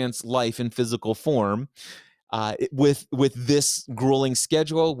experience life in physical form with this grueling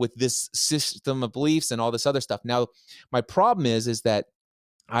schedule, with this system of beliefs and all this other stuff. Now, my problem is that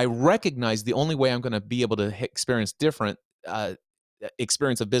I recognize the only way I'm going to be able to experience different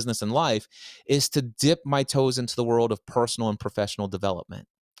experience of business and life is to dip my toes into the world of personal and professional development.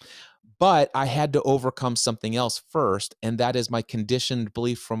 But I had to overcome something else first, and that is my conditioned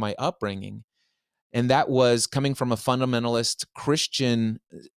belief from my upbringing. And that was coming from a fundamentalist Christian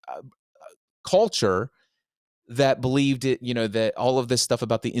uh, culture that believed it, that all of this stuff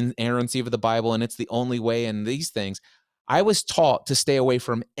about the inerrancy of the Bible and it's the only way and these things. I was taught to stay away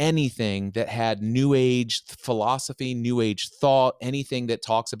from anything that had new age philosophy, new age thought, anything that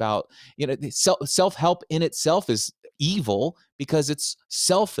talks about, self-help in itself is evil because it's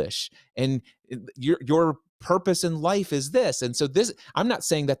selfish, and your purpose in life is this. And so this, I'm not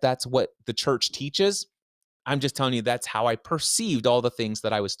saying that that's what the church teaches. I'm just telling you that's how I perceived all the things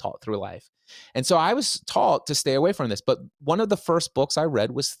that I was taught through life. And so I was taught to stay away from this. But one of the first books I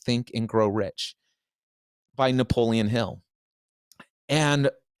read was Think and Grow Rich by Napoleon Hill. And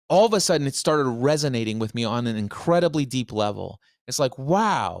all of a sudden, it started resonating with me on an incredibly deep level. It's like,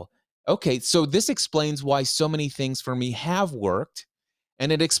 wow, okay, so this explains why so many things for me have worked.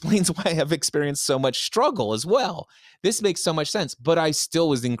 And it explains why I have experienced so much struggle as well. This makes so much sense, but I still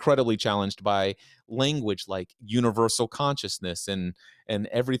was incredibly challenged by language like universal consciousness and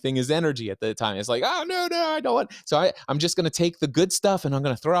everything is energy at the time. It's like, oh no, I don't want. So I'm just going to take the good stuff and I'm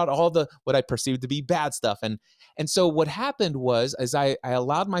going to throw out all the what I perceive to be bad stuff. And so what happened was, as I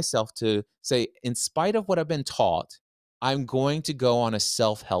allowed myself to say, in spite of what I've been taught, I'm going to go on a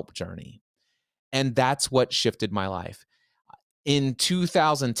self-help journey. And that's what shifted my life. In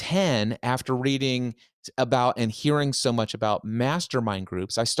 2010, after reading about and hearing so much about mastermind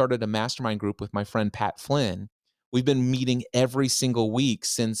groups, I started a mastermind group with my friend Pat Flynn. We've been meeting every single week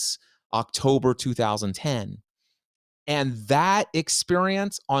since October 2010. And that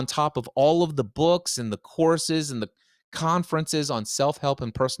experience, on top of all of the books and the courses and the conferences on self-help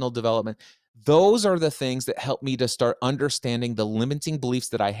and personal development, those are the things that helped me to start understanding the limiting beliefs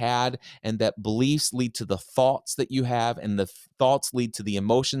that I had, and that beliefs lead to the thoughts that you have, and the thoughts lead to the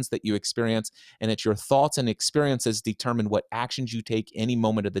emotions that you experience. And it's your thoughts and experiences determine what actions you take any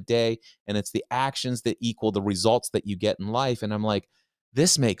moment of the day. And it's the actions that equal the results that you get in life. And I'm like,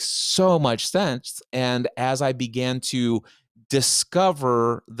 this makes so much sense. And as I began to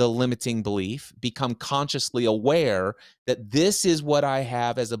discover the limiting belief, become consciously aware that this is what I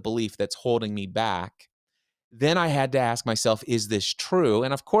have as a belief that's holding me back, then I had to ask myself, is this true?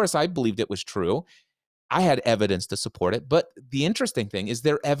 And of course, I believed it was true. I had evidence to support it. But the interesting thing is,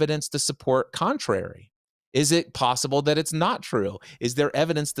 there evidence to support contrary? Is it possible that it's not true? Is there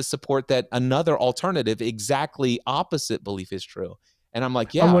evidence to support that another alternative, exactly opposite belief is true? And I'm like,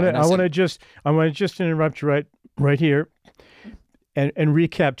 I yeah. want to And I said, I want to just interrupt you right here and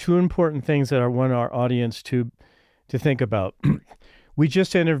recap two important things that I want our audience to think about. We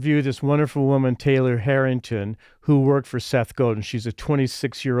just interviewed this wonderful woman, Taylor Harrington, who worked for Seth Godin. She's a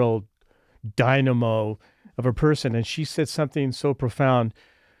 26-year-old dynamo of a person, and she said something so profound.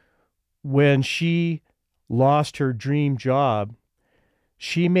 When she lost her dream job,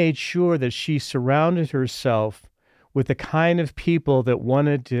 she made sure that she surrounded herself with the kind of people that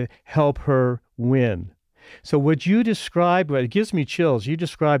wanted to help her win. So what you described, well, it gives me chills. You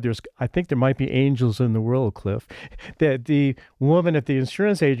described I think there might be angels in the world, Cliff. That the woman at the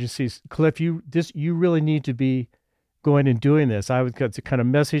insurance agencies, Cliff, you really need to be going and doing this. I would get a kind of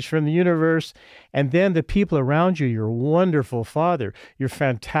message from the universe. And then the people around you, your wonderful father, your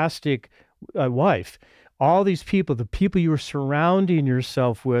fantastic wife, all these people, the people you are surrounding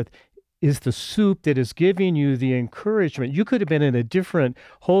yourself with, is the soup that is giving you the encouragement. You could have been in a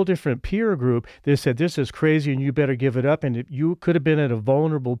whole different peer group that said, this is crazy and you better give it up. And you could have been at a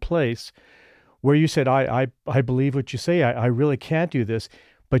vulnerable place where you said, I believe what you say. I really can't do this.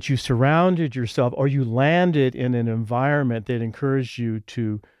 But you surrounded yourself, or you landed in an environment that encouraged you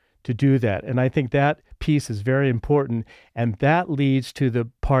to do that. And I think that piece is very important. And that leads to the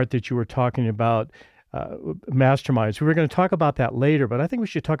part that you were talking about, masterminds. We were going to talk about that later, but I think we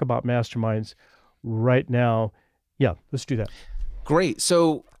should talk about masterminds right now. Yeah, let's do that. Great.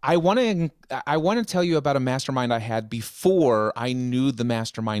 So I want to tell you about a mastermind I had before I knew the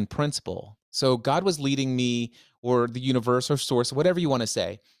mastermind principle. So God was leading me, or the universe or source, whatever you want to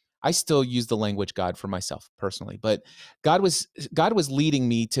say. I still use the language God for myself personally, but God was leading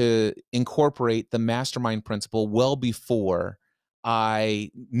me to incorporate the mastermind principle well before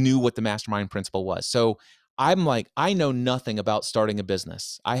I knew what the mastermind principle was. So I'm like, I know nothing about starting a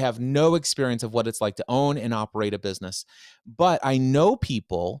business. I have no experience of what it's like to own and operate a business. But I know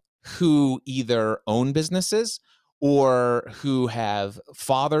people who either own businesses, or who have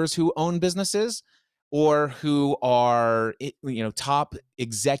fathers who own businesses, or who are top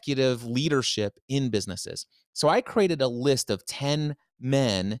executive leadership in businesses. So I created a list of 10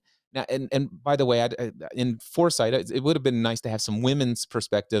 men. Now, and by the way, in foresight, it would have been nice to have some women's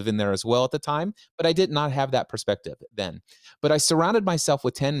perspective in there as well at the time, but I did not have that perspective then. But I surrounded myself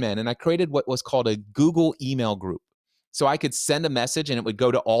with 10 men, and I created what was called a Google email group. So I could send a message and it would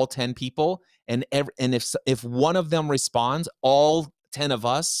go to all 10 people. And if one of them responds, all 10 of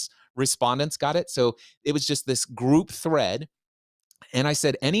us respondents got it. So it was just this group thread. And I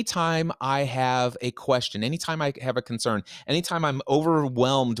said, anytime I have a question, anytime I have a concern, anytime I'm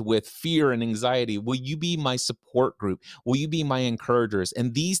overwhelmed with fear and anxiety, will you be my support group? Will you be my encouragers?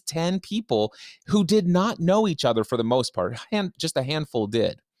 And these 10 people, who did not know each other for the most part, just a handful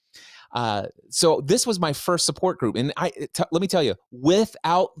did. So this was my first support group. And let me tell you,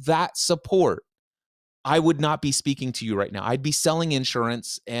 without that support, I would not be speaking to you right now. I'd be selling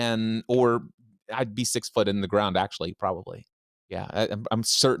insurance, or I'd be 6 foot in the ground, actually, probably. Yeah, I'm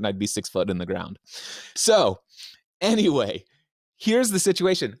certain I'd be 6 foot in the ground. So anyway, here's the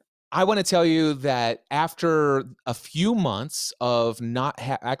situation. I want to tell you that after a few months of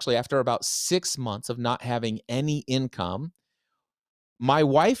actually after about 6 months of not having any income, my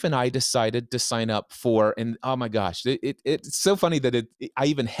wife and I decided to sign up for, and oh my gosh, it's so funny that I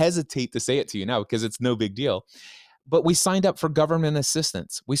even hesitate to say it to you now because it's no big deal. But we signed up for government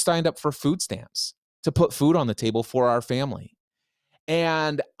assistance. We signed up for food stamps to put food on the table for our family.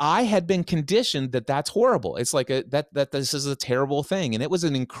 And I had been conditioned that that's horrible. It's like that this is a terrible thing. And it was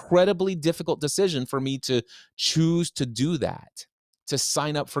an incredibly difficult decision for me to choose to do that, to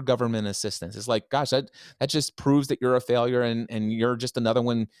sign up for government assistance. It's like, gosh, that just proves that you're a failure, and you're just another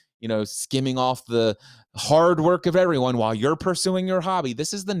one, skimming off the hard work of everyone while you're pursuing your hobby.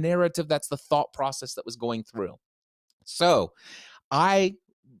 This is the narrative, that's the thought process that was going through. So I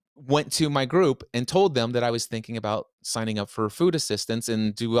went to my group and told them that I was thinking about signing up for food assistance,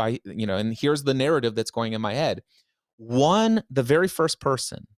 and and here's the narrative that's going in my head. The very first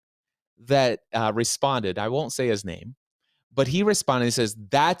person that responded, I won't say his name, but he responded, he says,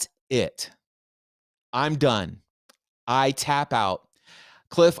 "That's it. I'm done. I tap out.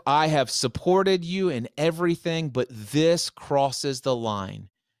 Cliff, I have supported you in everything, but this crosses the line.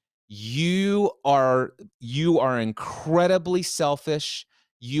 You are incredibly selfish.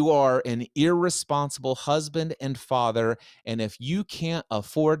 You are an irresponsible husband and father, and if you can't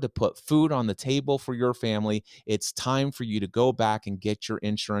afford to put food on the table for your family, it's time for you to go back and get your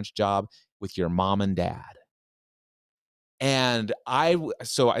insurance job with your mom and dad." And he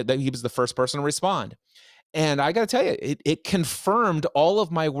was the first person to respond. And I got to tell you, it confirmed all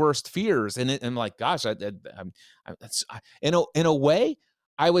of my worst fears. And like, gosh, in a way,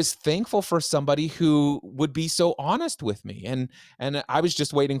 I was thankful for somebody who would be so honest with me. And I was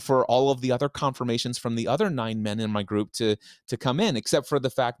just waiting for all of the other confirmations from the other 9 men in my group to come in, except for the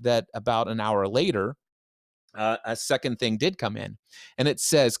fact that about an hour later, a second thing did come in, and it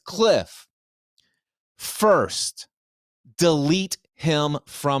says, "Cliff, first, delete him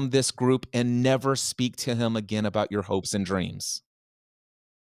from this group and never speak to him again about your hopes and dreams."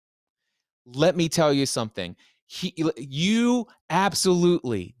 Let me tell you something. You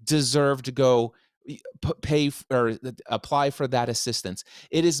absolutely deserve to go pay or apply for that assistance.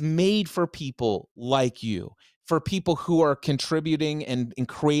 It is made for people like you. for people who are contributing and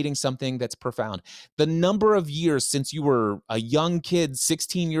creating something that's profound. The number of years since you were a young kid,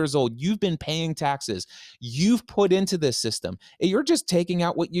 16 years old, you've been paying taxes, you've put into this system, and you're just taking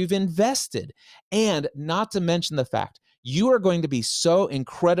out what you've invested. And not to mention the fact you are going to be so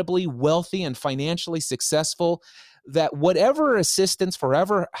incredibly wealthy and financially successful that whatever assistance,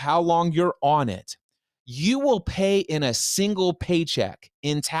 forever, how long you're on it, you will pay in a single paycheck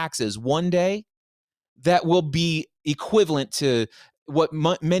in taxes one day that will be equivalent to what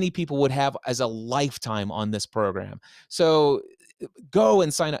many people would have as a lifetime on this program. So go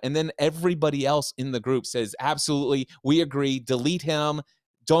and sign up. And then everybody else in the group says, absolutely, we agree, delete him.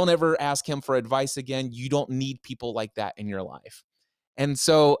 Don't ever ask him for advice again. You don't need people like that in your life. And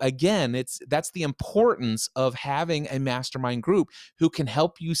so again, that's the importance of having a mastermind group who can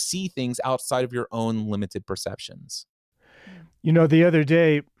help you see things outside of your own limited perceptions. You know, the other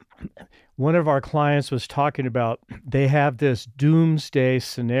day, one of our clients was talking about they have this doomsday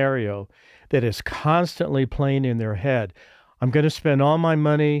scenario that is constantly playing in their head. I'm going to spend all my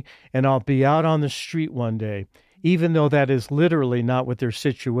money and I'll be out on the street one day, even though that is literally not what their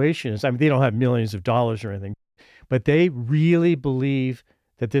situation is. I mean, they don't have millions of dollars or anything, but they really believe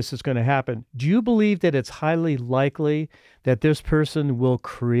that this is going to happen. Do you believe that it's highly likely that this person will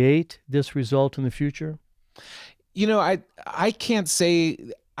create this result in the future? You know, I can't say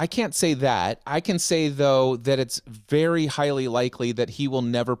that. I can say though that it's very highly likely that he will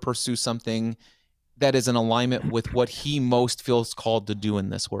never pursue something that is in alignment with what he most feels called to do in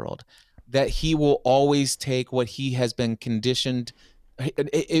this world. That he will always take what he has been conditioned,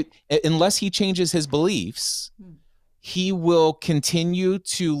 unless he changes his beliefs, he will continue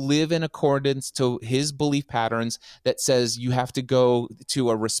to live in accordance to his belief patterns that says you have to go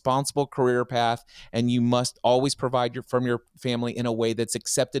to a responsible career path and you must always provide from your family in a way that's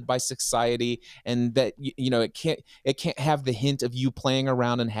accepted by society, and that it can't have the hint of you playing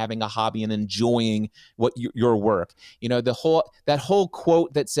around and having a hobby and enjoying your work. That whole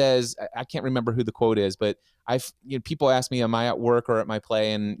quote that says, I can't remember who the quote is, but people ask me, am I at work or at my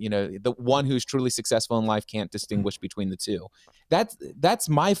play? And the one who's truly successful in life can't distinguish between the two. That's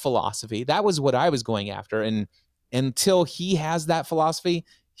my philosophy. That was what I was going after. And until he has that philosophy,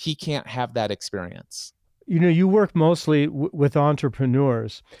 he can't have that experience. You know, you work mostly with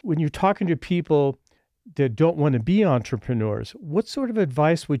entrepreneurs. When you're talking to people that don't want to be entrepreneurs, what sort of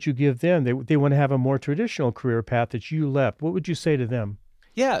advice would you give them? They want to have a more traditional career path that you left. What would you say to them?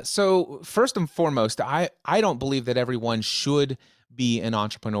 Yeah. So first and foremost, I don't believe that everyone should be an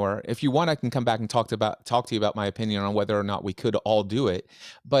entrepreneur. If you want, I can come back and talk to you about my opinion on whether or not we could all do it.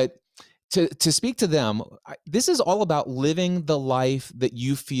 But to speak to them, this is all about living the life that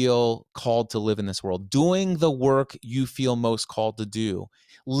you feel called to live in this world, doing the work you feel most called to do,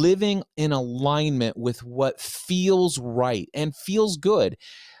 living in alignment with what feels right and feels good.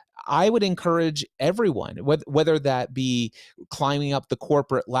 I would encourage everyone, whether that be climbing up the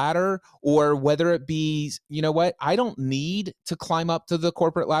corporate ladder or whether it be, I don't need to climb up to the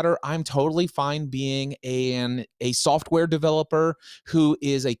corporate ladder. I'm totally fine being a software developer who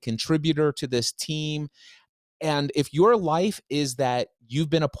is a contributor to this team. And if your life is that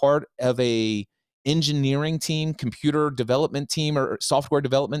you've been a part of a engineering team, computer development team, or software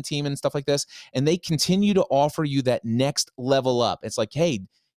development team and stuff like this, and they continue to offer you that next level up, it's like, hey,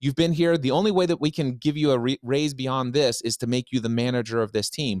 you've been here. The only way that we can give you a raise beyond this is to make you the manager of this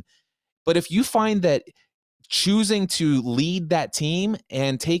team. But if you find that choosing to lead that team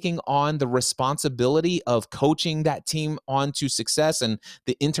and taking on the responsibility of coaching that team on to success and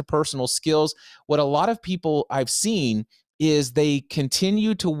the interpersonal skills, what a lot of people I've seen is they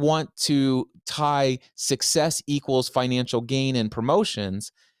continue to want to tie success equals financial gain and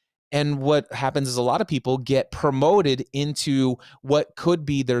promotions. And what happens is a lot of people get promoted into what could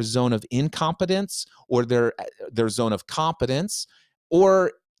be their zone of incompetence or their zone of competence,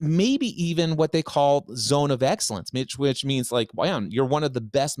 or maybe even what they call zone of excellence, which means like, wow, you're one of the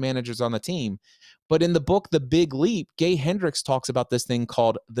best managers on the team. But in the book, The Big Leap, Gay Hendricks talks about this thing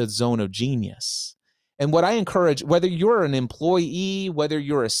called the zone of genius. And what I encourage, whether you're an employee, whether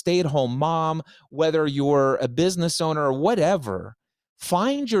you're a stay-at-home mom, whether you're a business owner or whatever,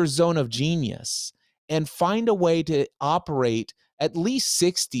 find your zone of genius and find a way to operate at least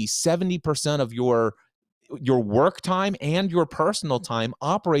 60, 70% of your work time and your personal time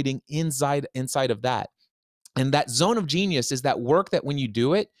operating inside of that. And that zone of genius is that work that when you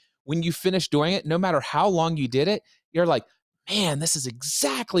do it, when you finish doing it, no matter how long you did it, you're like, man, this is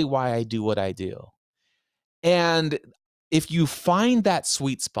exactly why I do what I do. And if you find that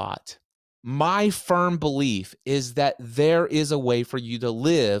sweet spot, my firm belief is that there is a way for you to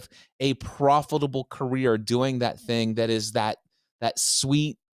live a profitable career doing that thing that is that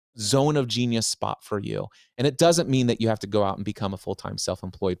sweet zone of genius spot for you. And it doesn't mean that you have to go out and become a full-time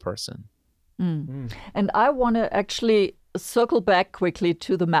self-employed person. And I want to actually circle back quickly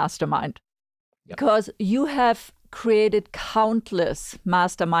to the mastermind, because you have created countless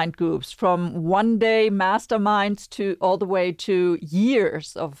mastermind groups, from one-day masterminds to all the way to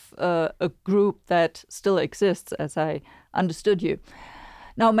years of a group that still exists, as I understood you.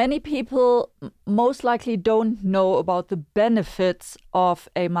 Now, many people most likely don't know about the benefits of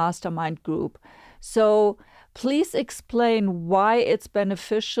a mastermind group. So please explain why it's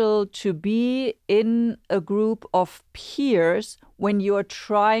beneficial to be in a group of peers when you're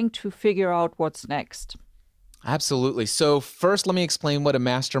trying to figure out what's next. Absolutely. So first, let me explain what a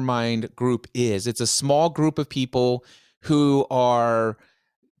mastermind group is. It's a small group of people who are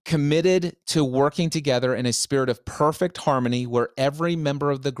committed to working together in a spirit of perfect harmony, where every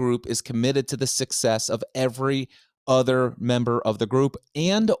member of the group is committed to the success of every other member of the group,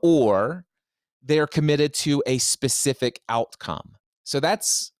 and or they're committed to a specific outcome. So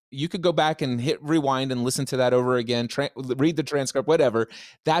that's, you could go back and hit rewind and listen to that over again, read the transcript, whatever.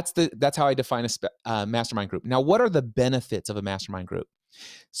 That's how I define a mastermind group. Now, what are the benefits of a mastermind group?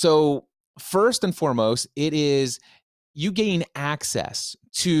 So first and foremost, it is you gain access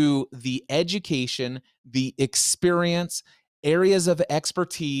to the education, the experience, areas of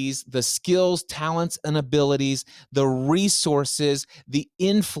expertise, the skills, talents, and abilities, the resources, the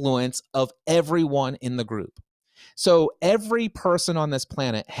influence of everyone in the group. So every person on this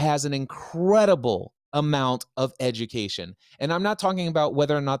planet has an incredible amount of education. And I'm not talking about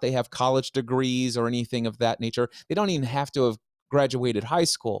whether or not they have college degrees or anything of that nature. They don't even have to have graduated high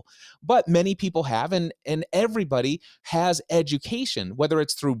school, but many people have, and everybody has education, whether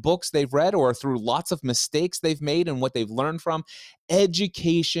it's through books they've read or through lots of mistakes they've made and what they've learned from.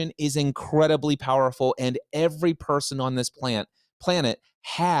 Education is incredibly powerful, and every person on this planet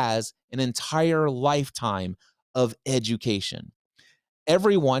has an entire lifetime of education.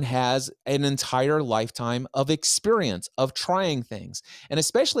 Everyone has an entire lifetime of experience of trying things. And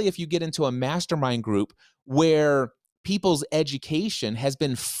especially if you get into a mastermind group where people's education has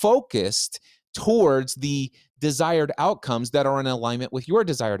been focused towards the desired outcomes that are in alignment with your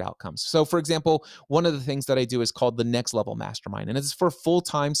desired outcomes. So, for example, one of the things that I do is called the Next Level Mastermind, and it's for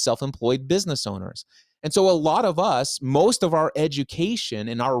full-time self-employed business owners. And so a lot of us, most of our education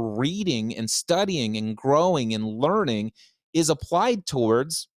and our reading and studying and growing and learning is applied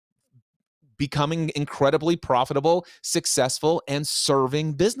towards becoming incredibly profitable, successful, and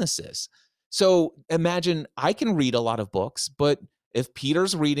serving businesses. So imagine I can read a lot of books, but if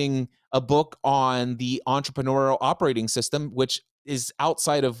Peter's reading a book on the entrepreneurial operating system, which is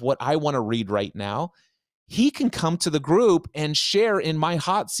outside of what I want to read right now, he can come to the group and share in my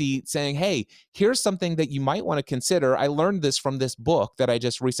hot seat saying, hey, here's something that you might want to consider. I learned this from this book that I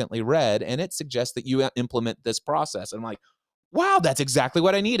just recently read, and it suggests that you implement this process. And I'm like, wow, that's exactly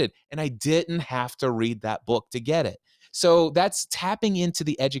what I needed. And I didn't have to read that book to get it. So that's tapping into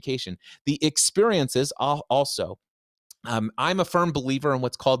the education. The experiences also. I'm a firm believer in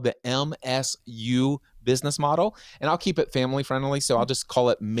what's called the MSU business model, and I'll keep it family friendly. So I'll just call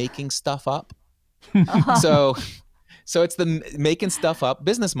it making stuff up. So it's the making stuff up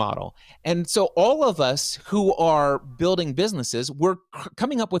business model. And so all of us who are building businesses, we're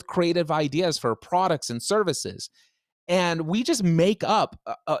coming up with creative ideas for products and services. And we just make up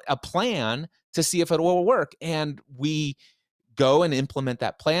a plan to see if it will work. And we go and implement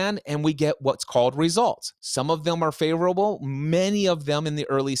that plan, and we get what's called results. Some of them are favorable. Many of them in the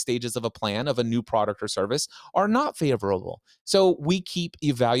early stages of a plan of a new product or service are not favorable. So we keep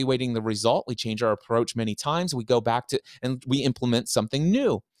evaluating the result. We change our approach many times. We go back to and we implement something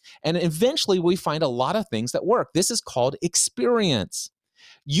new. And eventually we find a lot of things that work. This is called experience.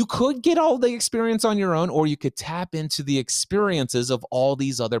 You could get all the experience on your own, or you could tap into the experiences of all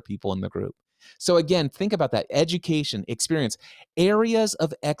these other people in the group. So again, think about that: education, experience, areas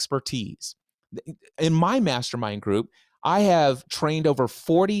of expertise. In my mastermind group, I have trained over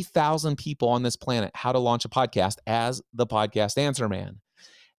 40,000 people on this planet how to launch a podcast as the podcast answer man.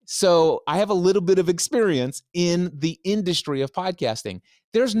 So I have a little bit of experience in the industry of podcasting.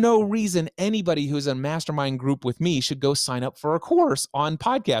 There's no reason anybody who's in a mastermind group with me should go sign up for a course on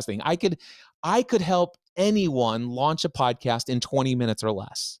podcasting. I could help anyone launch a podcast in 20 minutes or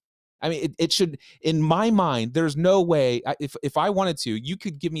less. I mean, it should, in my mind, there's no way, if I wanted to, you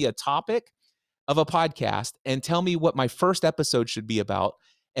could give me a topic of a podcast and tell me what my first episode should be about.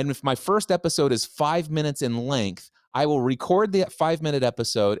 And if my first episode is 5 minutes in length, I will record the 5-minute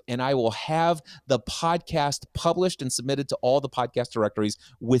episode and I will have the podcast published and submitted to all the podcast directories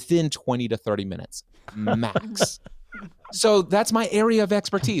within 20 to 30 minutes, max. So that's my area of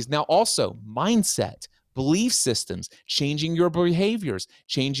expertise. Now, also mindset, belief systems, changing your behaviors,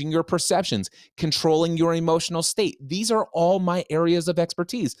 changing your perceptions, controlling your emotional state. These are all my areas of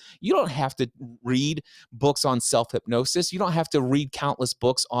expertise. You don't have to read books on self-hypnosis. You don't have to read countless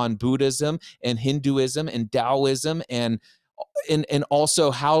books on Buddhism and Hinduism and Taoism and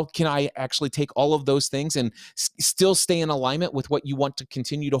also how can I actually take all of those things and still stay in alignment with what you want to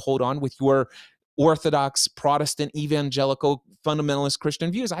continue to hold on with your Orthodox, Protestant, evangelical, fundamentalist Christian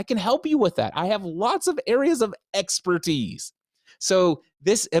views. I can help you with that. I have lots of areas of expertise. So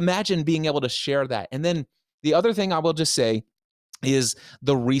imagine being able to share that. And then the other thing I will just say is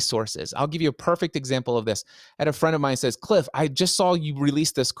the resources. I'll give you a perfect example of this. I had a friend of mine says, Cliff, I just saw you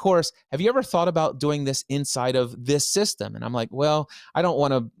release this course. Have you ever thought about doing this inside of this system? And I'm like, well, I don't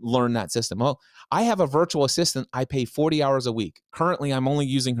want to learn that system. Well, I have a virtual assistant. I pay 40 hours a week. Currently, I'm only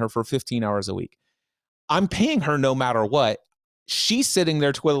using her for 15 hours a week. I'm paying her no matter what. She's sitting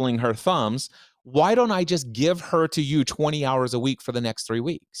there twiddling her thumbs. Why don't I just give her to you 20 hours a week for the next 3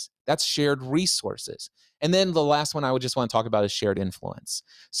 weeks? That's shared resources. And then the last one I would just want to talk about is shared influence.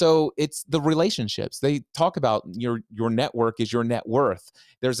 So it's the relationships. They talk about your network is your net worth.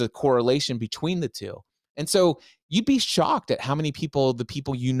 There's a correlation between the two. And so you'd be shocked at how many people, the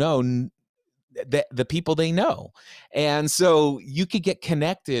people you know, the people they know. And so you could get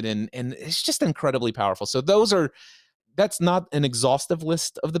connected and it's just incredibly powerful. So that's not an exhaustive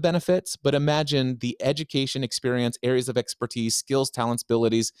list of the benefits, but imagine the education, experience, areas of expertise, skills, talents,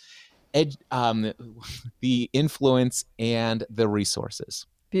 abilities, the influence, and the resources.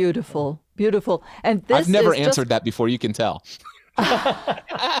 Beautiful, beautiful. And this I've never is answered that before, you can tell.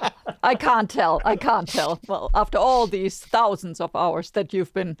 I can't tell. Well, after all these thousands of hours that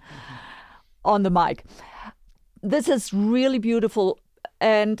you've been on the mic. This is really beautiful.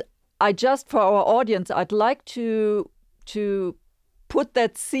 And for our audience, I'd like to put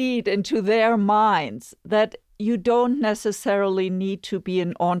that seed into their minds that you don't necessarily need to be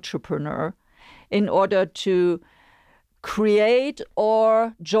an entrepreneur in order to create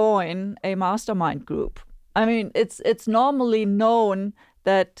or join a mastermind group. I mean, it's normally known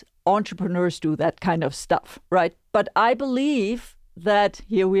that entrepreneurs do that kind of stuff, right? But I believe that,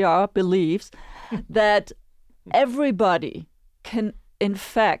 here we are, believes that everybody can, in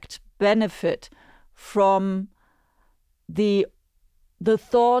fact, benefit from the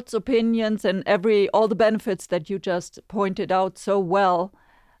thoughts, opinions, and all the benefits that you just pointed out so well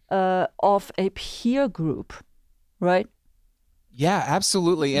of a peer group, right? Yeah,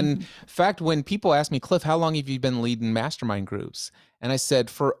 absolutely. And in fact, when people ask me, Cliff, how long have you been leading mastermind groups? And I said,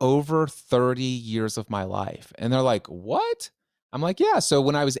 for over 30 years of my life. And they're like, what? I'm like, yeah. So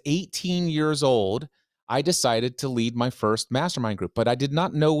when I was 18 years old, I decided to lead my first mastermind group, but I did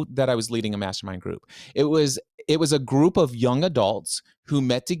not know that I was leading a mastermind group. It was a group of young adults who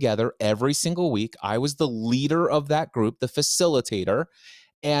met together every single week. I was the leader of that group, the facilitator.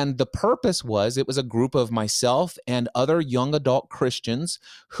 And the purpose was, it was a group of myself and other young adult Christians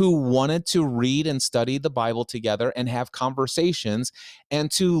who wanted to read and study the Bible together and have conversations and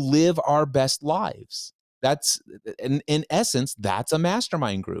to live our best lives. That's, in essence, that's a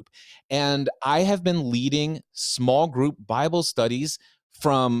mastermind group. And I have been leading small group Bible studies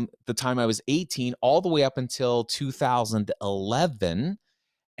from the time I was 18 all the way up until 2011.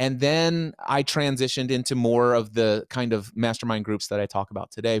 And then I transitioned into more of the kind of mastermind groups that I talk about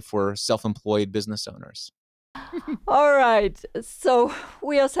today for self-employed business owners. All right. So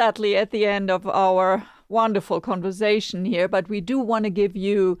we are sadly at the end of our wonderful conversation here, but we do want to give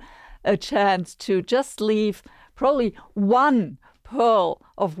you a chance to just leave probably one pearl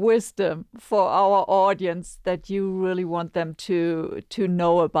of wisdom for our audience that you really want them to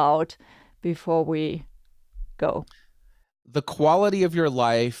know about before we go. The quality of your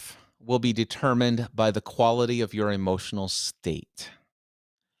life will be determined by the quality of your emotional state.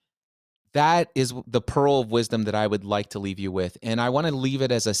 That is the pearl of wisdom that I would like to leave you with. And I want to leave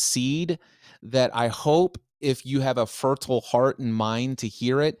it as a seed that I hope, if you have a fertile heart and mind to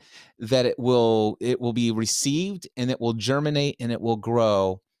hear it, that it will be received and it will germinate and it will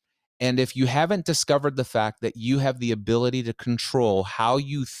grow. And if you haven't discovered the fact that you have the ability to control how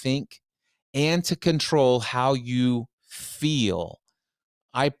you think and to control how you feel,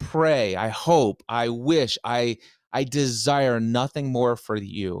 I pray, I hope, I wish, I desire nothing more for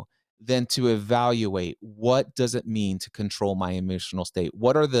you than to evaluate, what does it mean to control my emotional state?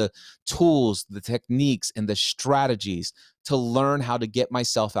 What are the tools, the techniques, and the strategies to learn how to get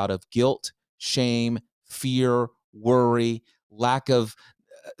myself out of guilt, shame, fear, worry, lack of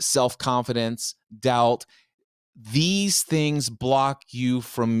self-confidence, doubt. These things block you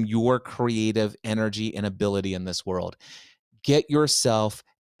from your creative energy and ability in this world. Get yourself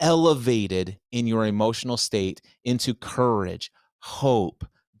elevated in your emotional state into courage, hope,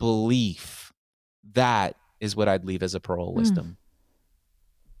 belief. That is what I'd leave as a pearl of wisdom.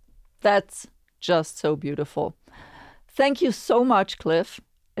 That's just so beautiful. Thank you so much, Cliff.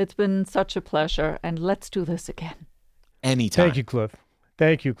 It's been such a pleasure, and let's do this again. Anytime. Thank you, Cliff.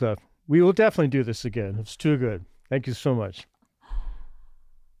 Thank you, Cliff. We will definitely do this again. It's too good. Thank you so much.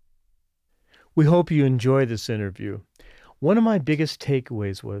 We hope you enjoyed this interview. One of my biggest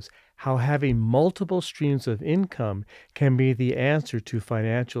takeaways was how having multiple streams of income can be the answer to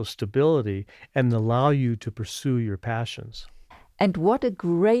financial stability and allow you to pursue your passions. And what a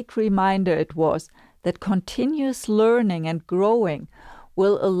great reminder it was that continuous learning and growing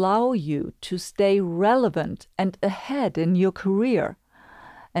will allow you to stay relevant and ahead in your career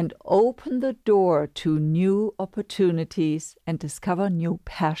and open the door to new opportunities and discover new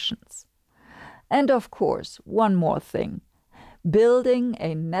passions. And of course, one more thing. Building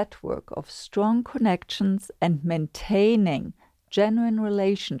a network of strong connections and maintaining genuine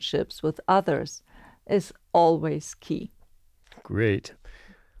relationships with others is always key. Great.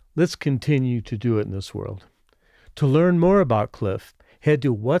 Let's continue to do it in this world. To learn more about Cliff, head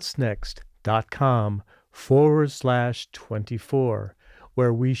to whatsnext.com/24,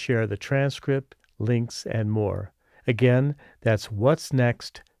 where we share the transcript, links, and more. Again, that's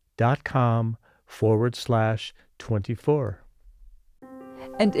whatsnext.com/24.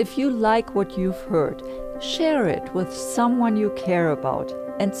 And if you like what you've heard, share it with someone you care about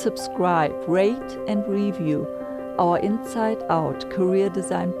and subscribe, rate, and review our Inside Out Career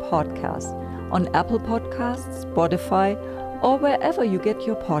Design podcast on Apple Podcasts, Spotify, or wherever you get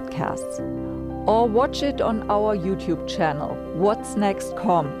your podcasts. Or watch it on our YouTube channel, What's Next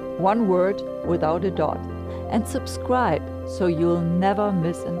Com, one word without a dot, and subscribe so you'll never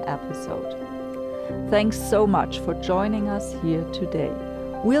miss an episode. Thanks so much for joining us here today.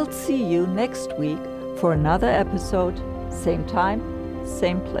 We'll see you next week for another episode, same time,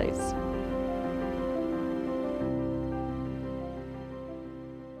 same place.